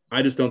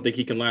 I just don't think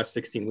he can last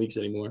 16 weeks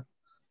anymore.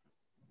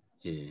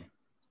 Yeah,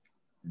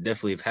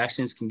 definitely. If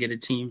Haskins can get a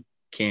team,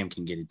 Cam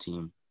can get a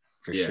team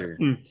for sure.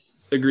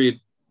 Agreed.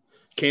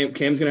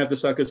 Cam's gonna have to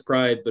suck his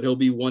pride, but he'll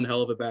be one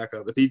hell of a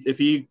backup. If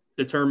he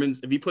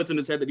puts in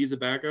his head that he's a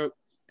backup,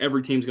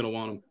 every team's gonna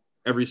want him.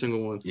 Every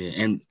single one. Yeah,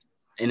 and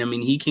I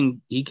mean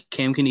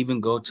Cam can even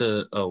go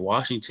to a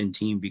Washington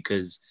team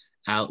because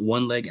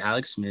one leg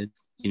Alex Smith,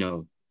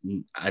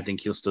 I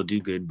think he'll still do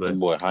good. But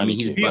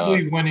he's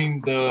easily winning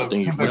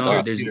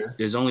the.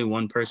 There's only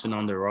one person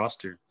on their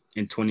roster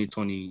in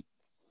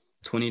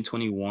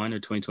 2021 or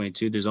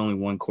 2022. There's only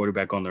one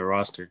quarterback on their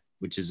roster,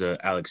 which is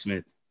Alex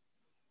Smith.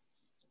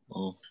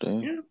 Oh,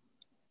 damn. Yeah.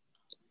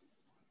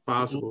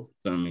 Possible.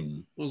 I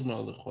mean, what was my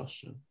other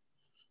question?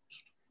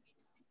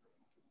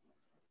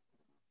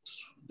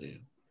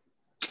 Damn.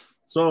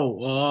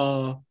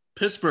 So,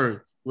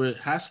 Pittsburgh with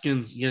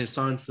Haskins getting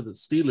signed for the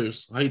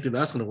Steelers. How do you think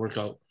that's going to work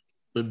out?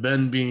 With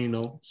Ben being,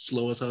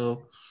 slow as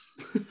hell,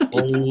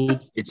 old,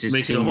 it's his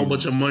making team. a whole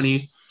bunch of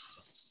money.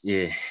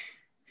 Yeah,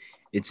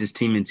 it's his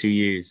team in 2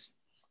 years.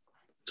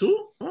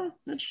 2? Oh,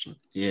 interesting.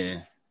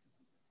 Yeah.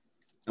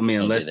 I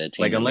mean, unless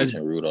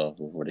Mason Rudolph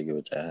before they give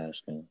it to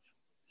Haskins.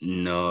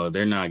 No,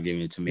 they're not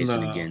giving it to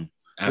Mason again.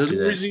 After There's that,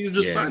 no reason you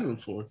just signed him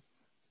for.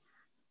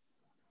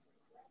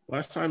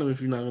 Why sign him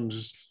if you're not going to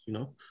just,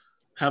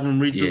 have him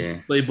read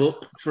the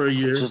playbook for a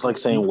year? It's just like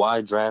saying,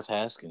 why draft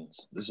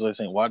Haskins? This is like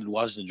saying, why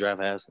should you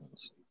draft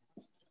Haskins?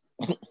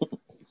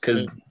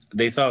 Because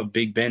they thought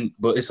Big Ben,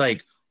 but it's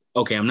like,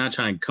 okay, I'm not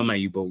trying to come at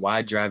you, but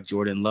why draft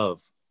Jordan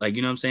Love? Like,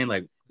 you know what I'm saying?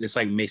 Like, it's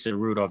like Mason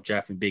Rudolph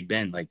drafting Big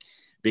Ben. Like,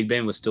 Big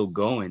Ben was still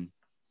going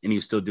and he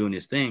was still doing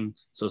his thing.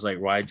 So it's like,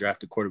 why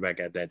draft a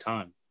quarterback at that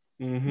time?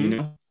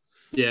 Mm-hmm.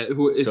 Yeah,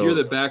 if you're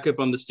the backup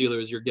on the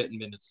Steelers, you're getting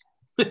minutes.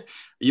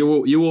 You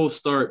will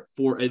start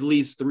for at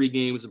least 3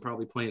 games and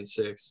probably playing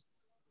 6.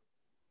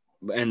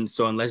 And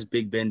so unless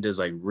Big Ben does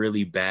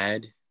really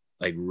bad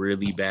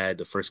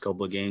the first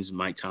couple of games,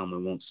 Mike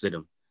Tomlin won't sit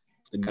him.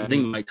 I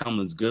think Mike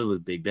Tomlin's good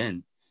with Big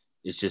Ben.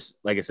 It's just,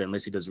 like I said,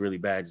 unless he does really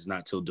bad, it's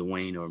not till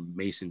Dwayne or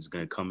Mason's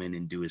going to come in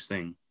and do his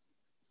thing.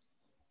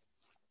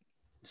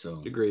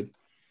 So agreed.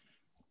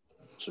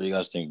 So you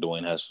guys think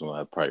Dwayne has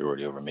some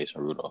priority over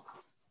Mason Rudolph?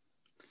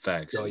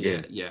 Facts. Oh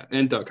yeah.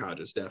 And Duck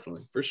Hodges,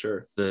 definitely, for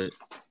sure.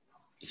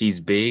 He's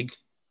big.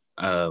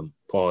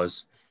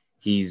 Pause.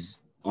 He has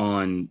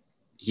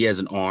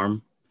an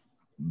arm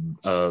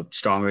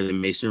stronger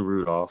than Mason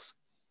Rudolph.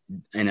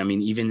 And I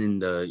mean, even in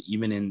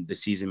the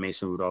season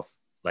Mason Rudolph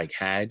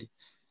had,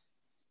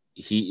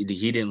 he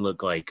didn't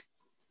look like,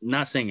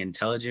 not saying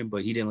intelligent,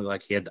 but he didn't look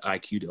like he had the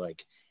IQ to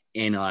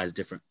analyze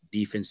different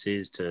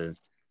defenses to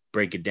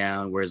break it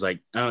down. Whereas I'm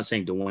not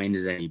saying Dwayne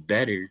is any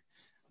better,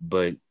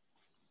 but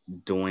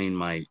Dwayne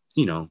might,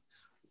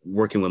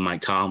 working with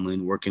Mike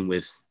Tomlin, working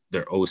with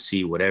their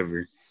OC,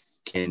 whatever,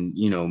 can,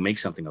 make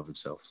something of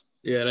himself.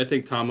 Yeah, and I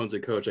think Tomlin's a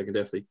coach. I can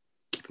definitely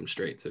keep him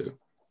straight too.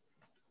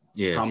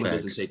 Yeah, Tomlin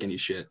doesn't take any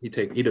shit. He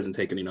doesn't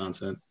take any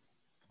nonsense.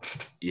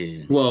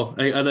 Yeah. Well,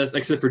 that's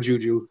except for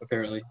Juju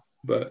apparently,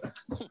 but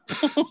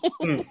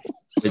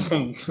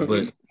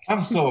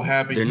I'm so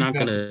happy they're not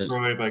got gonna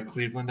destroyed by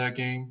Cleveland that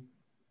game.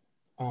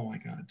 Oh my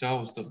god, that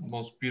was the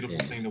most beautiful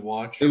thing to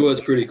watch. It was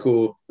pretty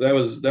cool.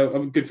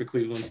 I'm good for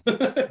Cleveland.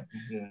 Yeah.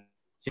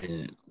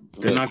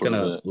 They're not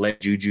gonna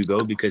let Juju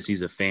go because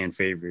he's a fan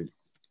favorite.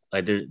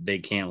 They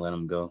can't let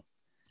him go.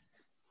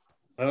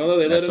 I don't know.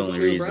 They let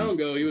Antonio Brown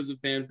go. He was a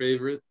fan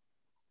favorite.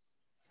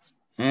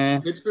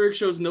 Pittsburgh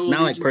shows no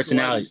not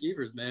personality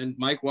receivers, man.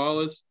 Mike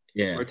Wallace,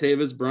 yeah,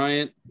 Martavis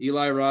Bryant,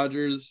 Eli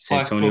Rogers,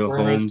 Antonio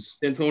Holmes,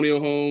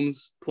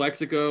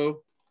 Plexico,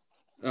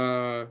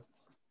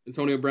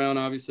 Antonio Brown,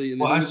 obviously.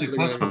 And Hines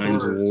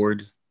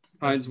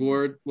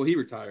Ward. Well, he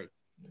retired.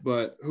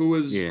 But who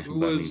was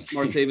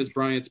Martavis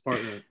Bryant's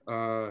partner?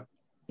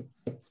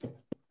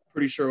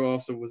 Pretty sure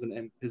also was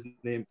his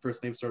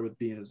first name started with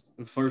B, and his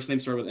first name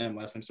started with M,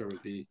 last name started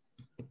with B.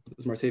 It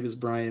was Martavis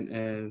Bryant,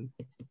 and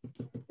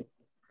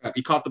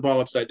he caught the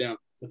ball upside down.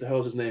 What the hell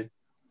is his name?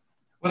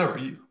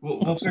 Whatever.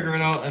 We'll figure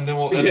it out, and then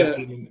we'll edit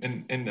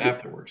it in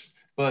afterwards.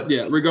 But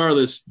yeah,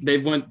 regardless,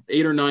 they've went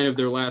 8 or 9 of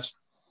their last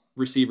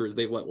receivers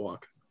they've let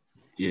walk.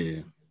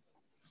 Yeah.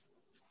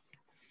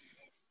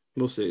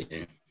 We'll see.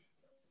 Yeah.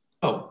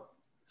 So,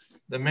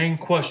 the main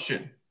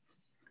question: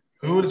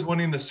 who is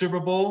winning the Super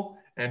Bowl?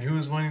 And who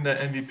is winning the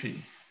MVP?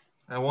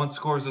 I want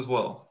scores as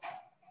well.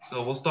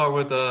 So we'll start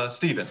with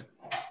Steven.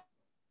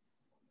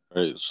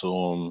 All right.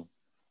 So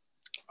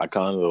I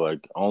kind of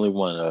only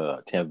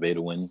want Tampa Bay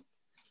to win.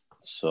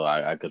 So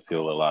I could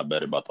feel a lot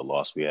better about the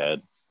loss we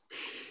had.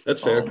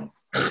 That's fair.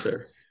 That's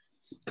fair.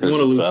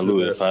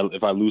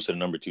 If I lose to the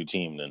number 2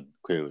 team, then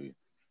clearly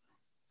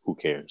who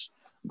cares?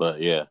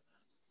 But yeah.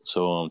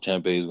 So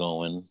Tampa Bay is gonna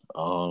win.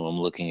 I'm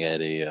looking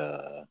at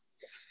a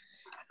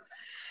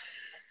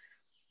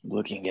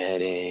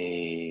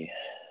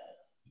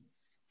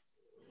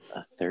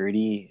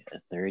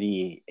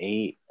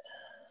 38.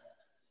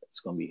 It's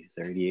gonna be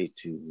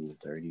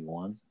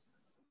 38-31.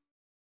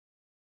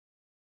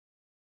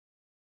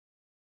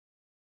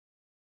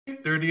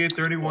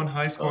 38-31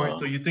 high scoring.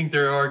 So you think they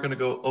are going to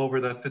go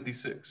over that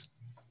 56?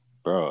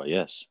 Bro,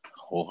 yes.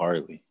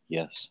 Wholeheartedly.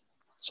 Yes.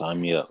 Sign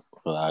me up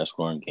for the high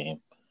scoring game.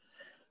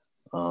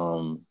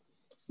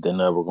 Then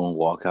we're going to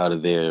walk out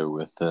of there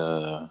with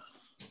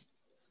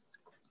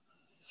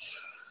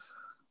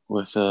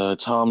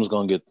Tom's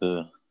going to get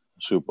the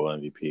Super Bowl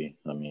MVP.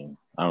 I mean,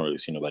 I don't really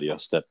see nobody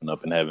else stepping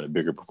up and having a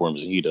bigger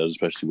performance than he does,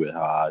 especially with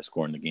how high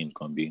scoring the game's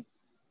going to be.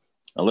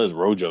 Unless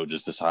Rojo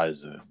just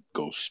decides to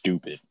go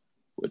stupid,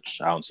 which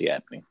I don't see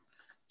happening.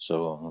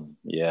 So,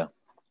 yeah,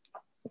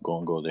 I'm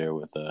going to go there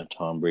with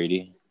Tom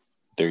Brady,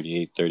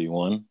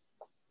 38-31,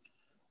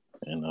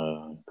 and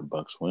the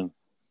Bucs win.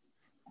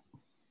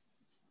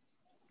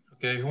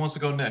 Okay, who wants to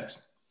go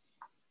next?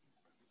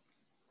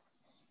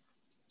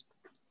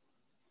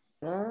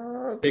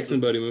 Pick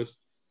somebody, Moose.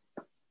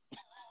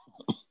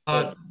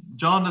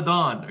 John the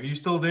Don, are you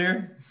still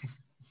there?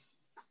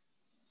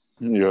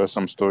 Yes,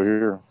 I'm still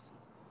here.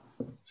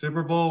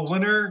 Super Bowl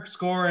winner,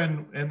 score,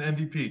 and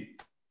MVP.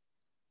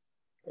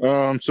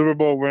 Super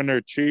Bowl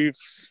winner,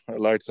 Chiefs. I'd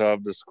like to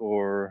have the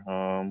score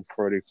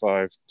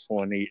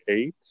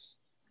 45-28.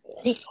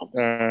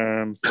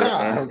 And for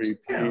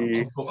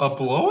MVP, a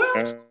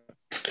blowout.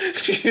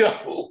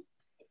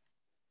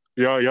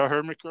 Y'all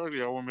heard me correctly?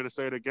 Y'all want me to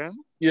say it again?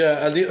 Yeah,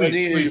 I need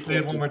please say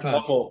it one more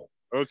time.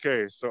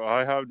 Okay, so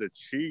I have the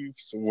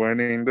Chiefs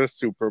winning the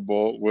Super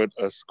Bowl with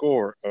a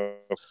score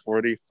of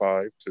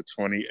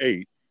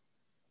 45-28.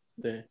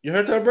 You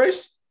heard that,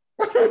 Bryce?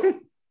 I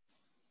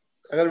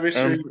gotta make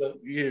sure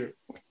you hear.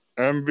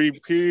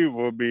 MVP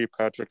will be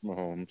Patrick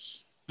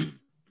Mahomes.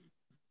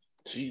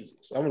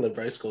 Jesus, I'm gonna let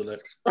Bryce go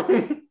next. All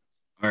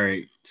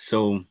right,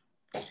 so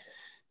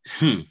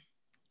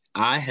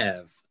I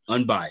have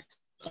unbiased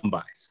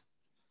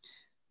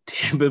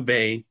Tampa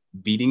Bay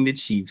beating the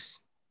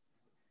Chiefs.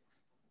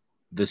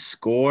 The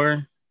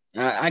score,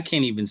 I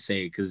can't even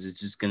say it because it's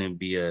just gonna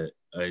be a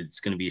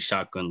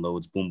shotgun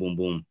loads, boom, boom,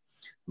 boom.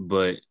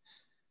 But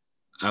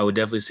I would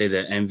definitely say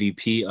the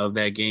MVP of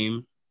that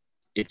game.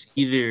 It's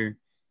either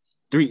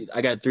three.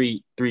 I got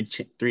three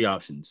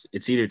options.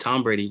 It's either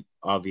Tom Brady,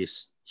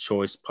 obvious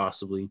choice,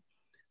 possibly.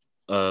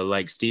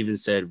 Like Steven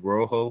said,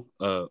 Rojo,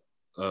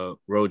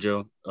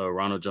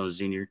 Ronald Jones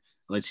Jr.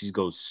 Unless he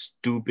goes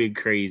stupid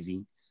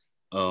crazy,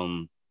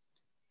 And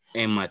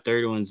my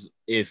third one's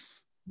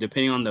if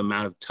depending on the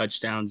amount of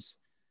touchdowns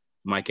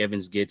Mike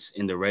Evans gets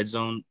in the red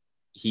zone,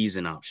 he's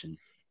an option.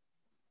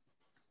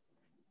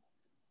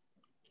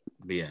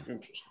 But yeah,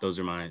 those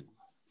are my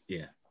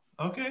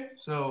Okay,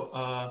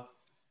 so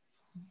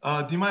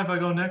do you mind if I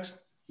go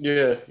next?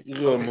 Yeah, you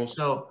go. Okay,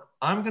 so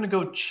I'm gonna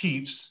go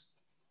Chiefs,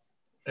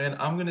 and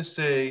I'm gonna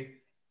say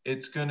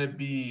it's gonna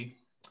be.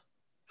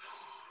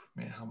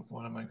 Man,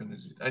 what am I gonna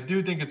do? I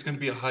do think it's gonna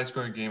be a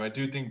high-scoring game. I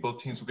do think both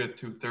teams will get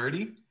to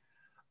 30.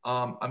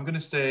 I'm gonna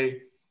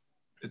say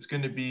it's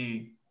gonna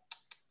be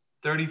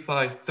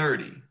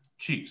 35-30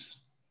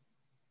 Chiefs,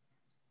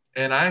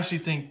 and I actually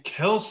think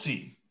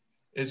Kelsey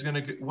is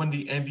gonna win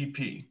the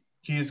MVP.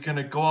 He is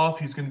gonna go off.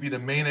 He's gonna be the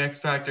main X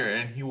factor,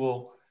 and he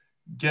will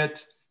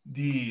get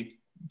the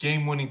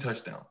game-winning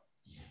touchdown.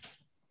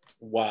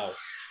 Wow.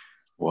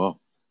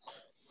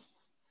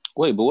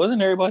 Wait, but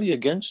wasn't everybody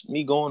against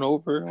me going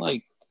over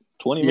like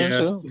 20 minutes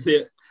ago?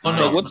 Yeah. Oh,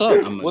 no. Like, what's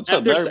up? What's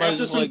up?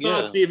 After some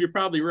thought, Steve, you're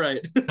probably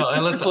right. No,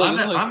 and listen,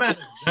 I'm at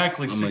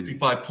exactly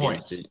 65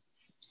 points.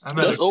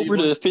 That's over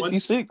to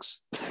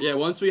 56.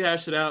 Once we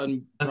hashed it out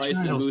and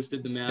Bryson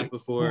boosted the math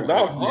before,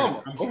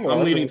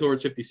 I'm leaning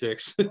towards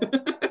 56.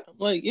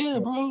 Like, yeah,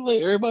 bro.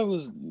 Like, everybody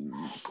was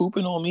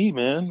pooping on me,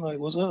 man. Like,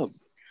 what's up?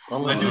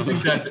 I do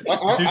think that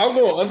I'll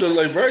go under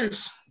like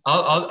Bryce.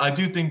 I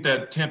do think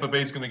that Tampa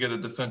Bay is going to get a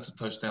defensive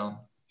touchdown.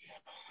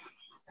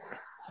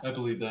 I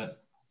believe that.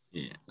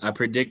 Yeah, I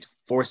predict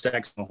 4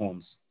 sacks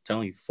Mahomes. I'm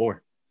telling you,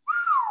 4.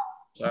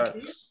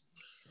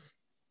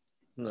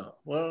 No.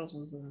 Well,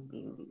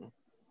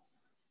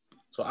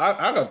 so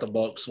I got the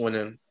Bucs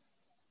winning.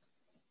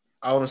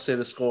 I want to say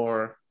the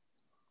score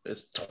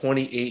is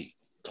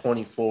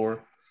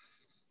 28-24.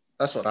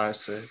 That's what I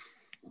say.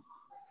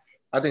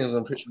 I think it's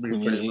going to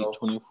be pretty low.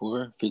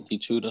 24,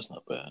 52, that's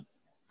not bad.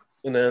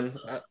 And then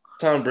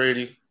Tom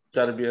Brady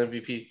got to be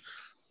MVP.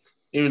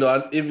 Even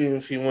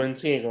if he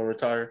wins, he ain't going to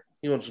retire.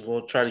 He wants to go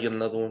try to get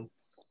another one.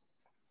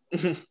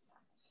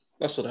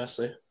 That's what I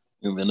say.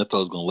 And the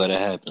NFL's going to let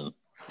it happen.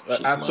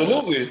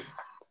 Absolutely.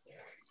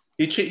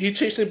 He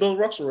chasing Bill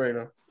Russell right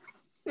now.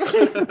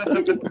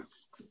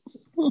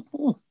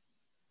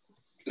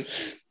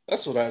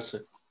 That's what I say.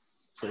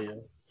 So,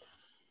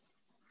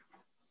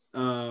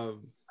 yeah.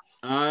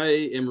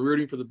 I am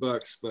rooting for the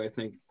Bucs, but I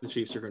think the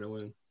Chiefs are going to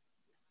win.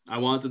 I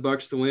want the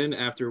Bucs to win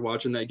after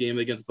watching that game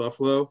against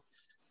Buffalo.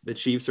 The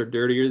Chiefs are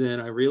dirtier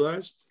than I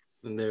realized,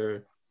 and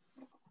they're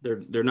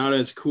not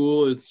as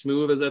cool and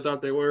smooth as I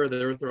thought they were.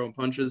 They were throwing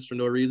punches for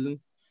no reason,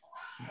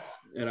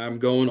 and I'm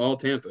going all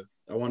Tampa.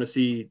 I want to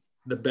see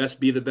the best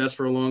be the best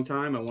for a long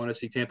time. I want to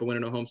see Tampa win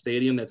in a home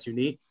stadium that's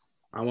unique.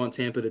 I want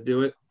Tampa to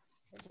do it,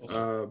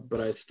 but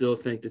I still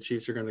think the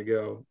Chiefs are going to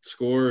go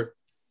score.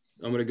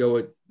 I'm going to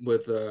go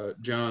with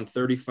John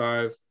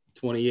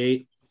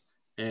 35-28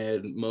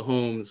 and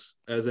Mahomes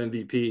as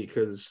MVP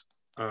because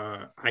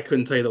I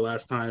couldn't tell you the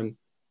last time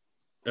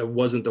it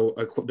wasn't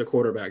the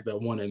quarterback that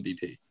won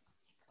MVP.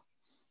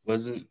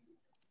 Wasn't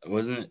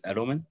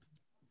Edelman,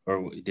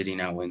 or did he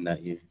not win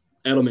that year?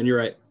 Edelman, you're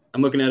right.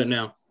 I'm looking at it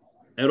now.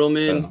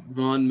 Edelman,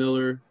 Von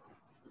Miller,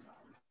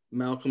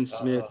 Malcolm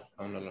Smith,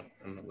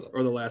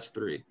 or the last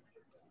 3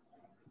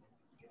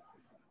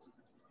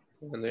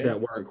 that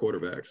weren't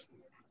quarterbacks.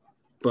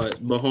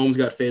 But Mahomes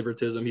got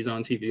favoritism. He's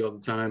on TV all the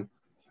time.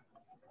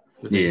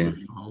 Yeah.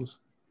 Mahomes.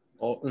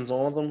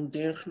 All them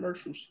damn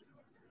commercials.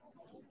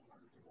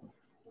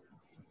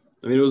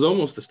 I mean, it was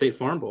almost the State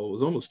Farm Bowl. It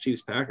was almost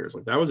Chiefs Packers.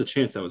 Like that was a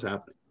chance that was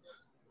happening.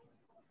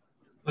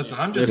 Listen,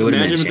 I'm just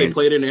imagine if they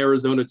played in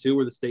Arizona too,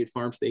 where the State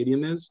Farm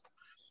Stadium is.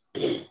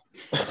 They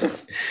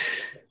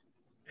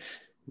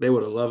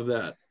would have loved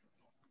that.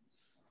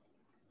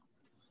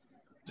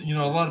 You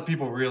know, a lot of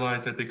people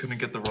realized that they couldn't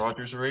get the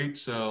Rodgers rate,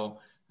 so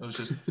it was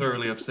just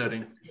thoroughly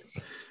upsetting.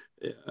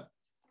 Yeah.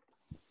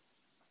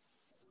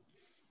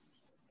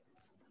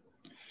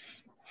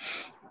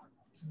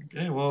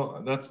 Okay,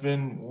 well, that's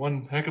been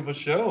one heck of a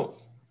show.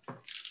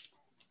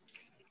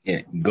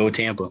 Yeah, go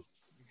Tampa.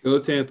 Go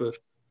Tampa.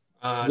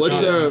 What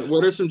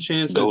are some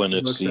chances go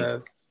the Bucs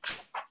have?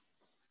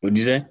 What'd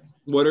you say?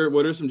 What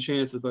are some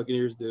chances the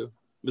Buccaneers do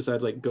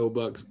besides like go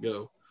Bucs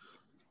go?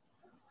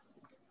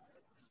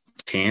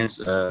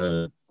 Chance?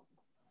 I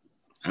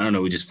don't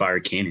know. We just fire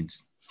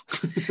cannons.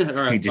 All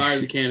right, fire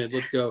the cannons.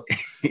 Let's go.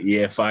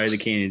 Yeah, fire the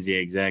cannons. Yeah,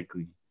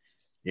 exactly.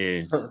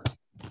 Yeah.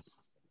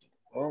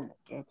 Oh my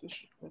God, this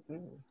shit. Okay.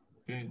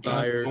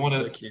 Fire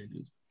the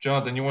cannons.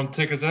 Jonathan, you want to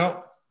take us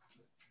out?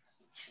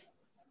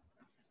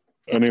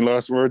 Any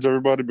last words,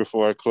 everybody,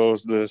 before I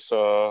close this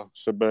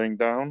shebang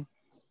down?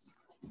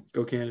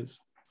 Go Cannons.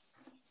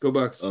 Go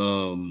Bucks.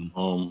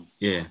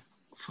 Yeah.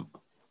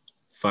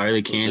 Fire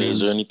the cannons.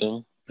 Is there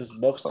anything? It's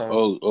Bucks time.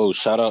 Oh,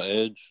 shout out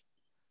Edge.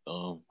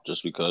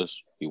 Just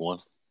because he won.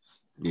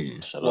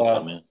 Yeah. Shout out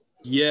that man.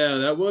 Yeah,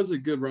 that was a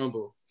good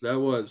rumble. That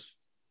was.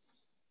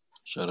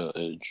 Shout out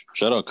Edge.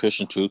 Shout out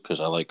Christian too, because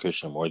I like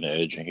Christian more than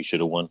Edge, and he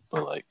should have won.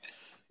 But like,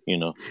 you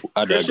know,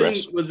 I digress.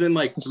 Christian was in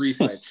like 3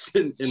 fights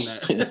in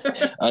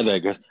that. I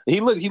digress. He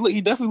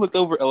definitely looked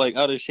over like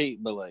out of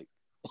shape, but like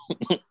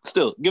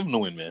Still, give him the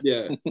win, man.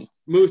 Yeah.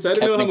 Moose, I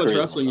didn't know how much Captain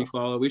wrestling Charisma. you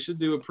follow. We should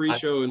do a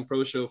pre-show and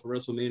pro-show for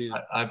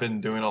WrestleMania. I've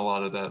been doing a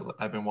lot of that.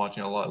 I've been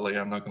watching a lot lately.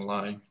 I'm not gonna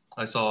lie.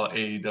 I saw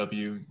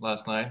AEW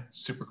last night.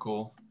 Super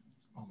cool.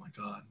 Oh my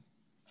god.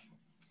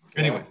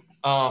 Anyway,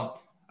 I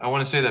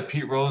want to say that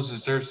Pete Rose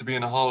deserves to be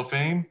in the Hall of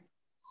Fame.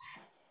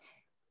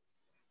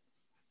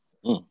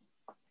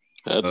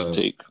 That's a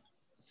take.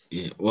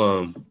 Yeah.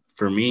 Well,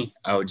 for me,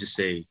 I would just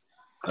say,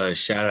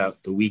 shout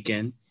out The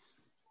Weeknd.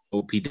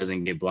 Hope he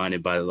doesn't get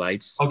blinded by the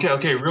lights. Okay.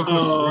 Real quick.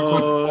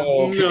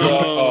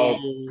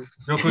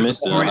 Real quick.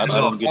 Mister, I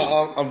don't get it.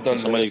 I'm done. Can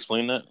somebody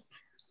explain that?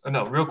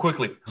 No, real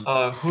quickly.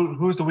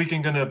 Who's The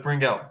Weeknd gonna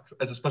bring out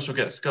as a special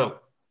guest?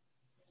 Go.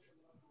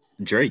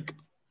 Drake.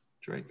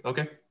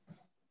 Okay.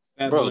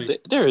 Bro,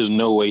 there is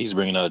no way he's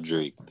bringing out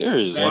Drake. There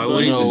is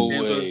no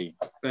way.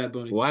 Bad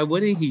Bunny. Why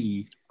wouldn't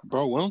he?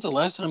 Bro, when was the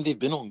last time they've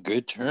been on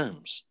good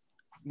terms?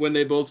 When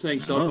they both sang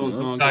cell phone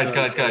songs. Guys.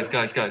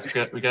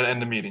 We gotta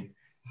end the meeting.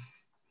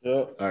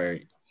 Yep. All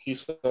right.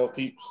 Peace out,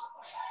 peeps.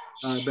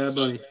 All right, Bad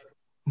Bunny.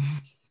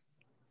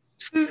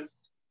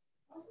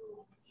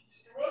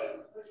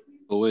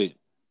 Oh wait,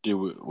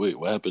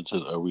 what happened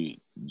to? Are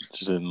we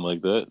just ending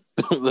like that?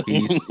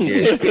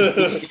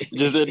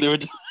 Just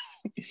ending.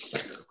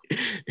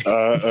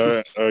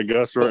 I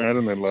guess we're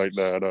ending it like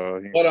that.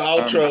 What an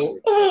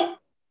outro.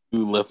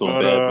 You left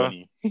on Bad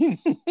Bunny.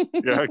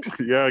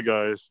 yeah,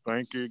 guys.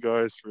 Thank you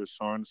guys for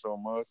showing so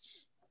much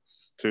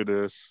to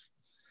this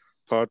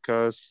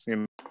podcast.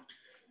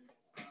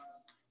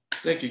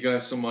 Thank you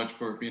guys so much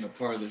for being a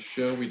part of this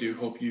show. We do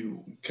hope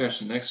you catch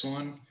the next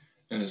one.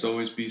 And as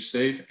always, be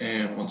safe.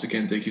 And once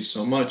again, thank you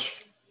so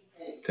much.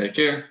 Take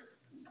care.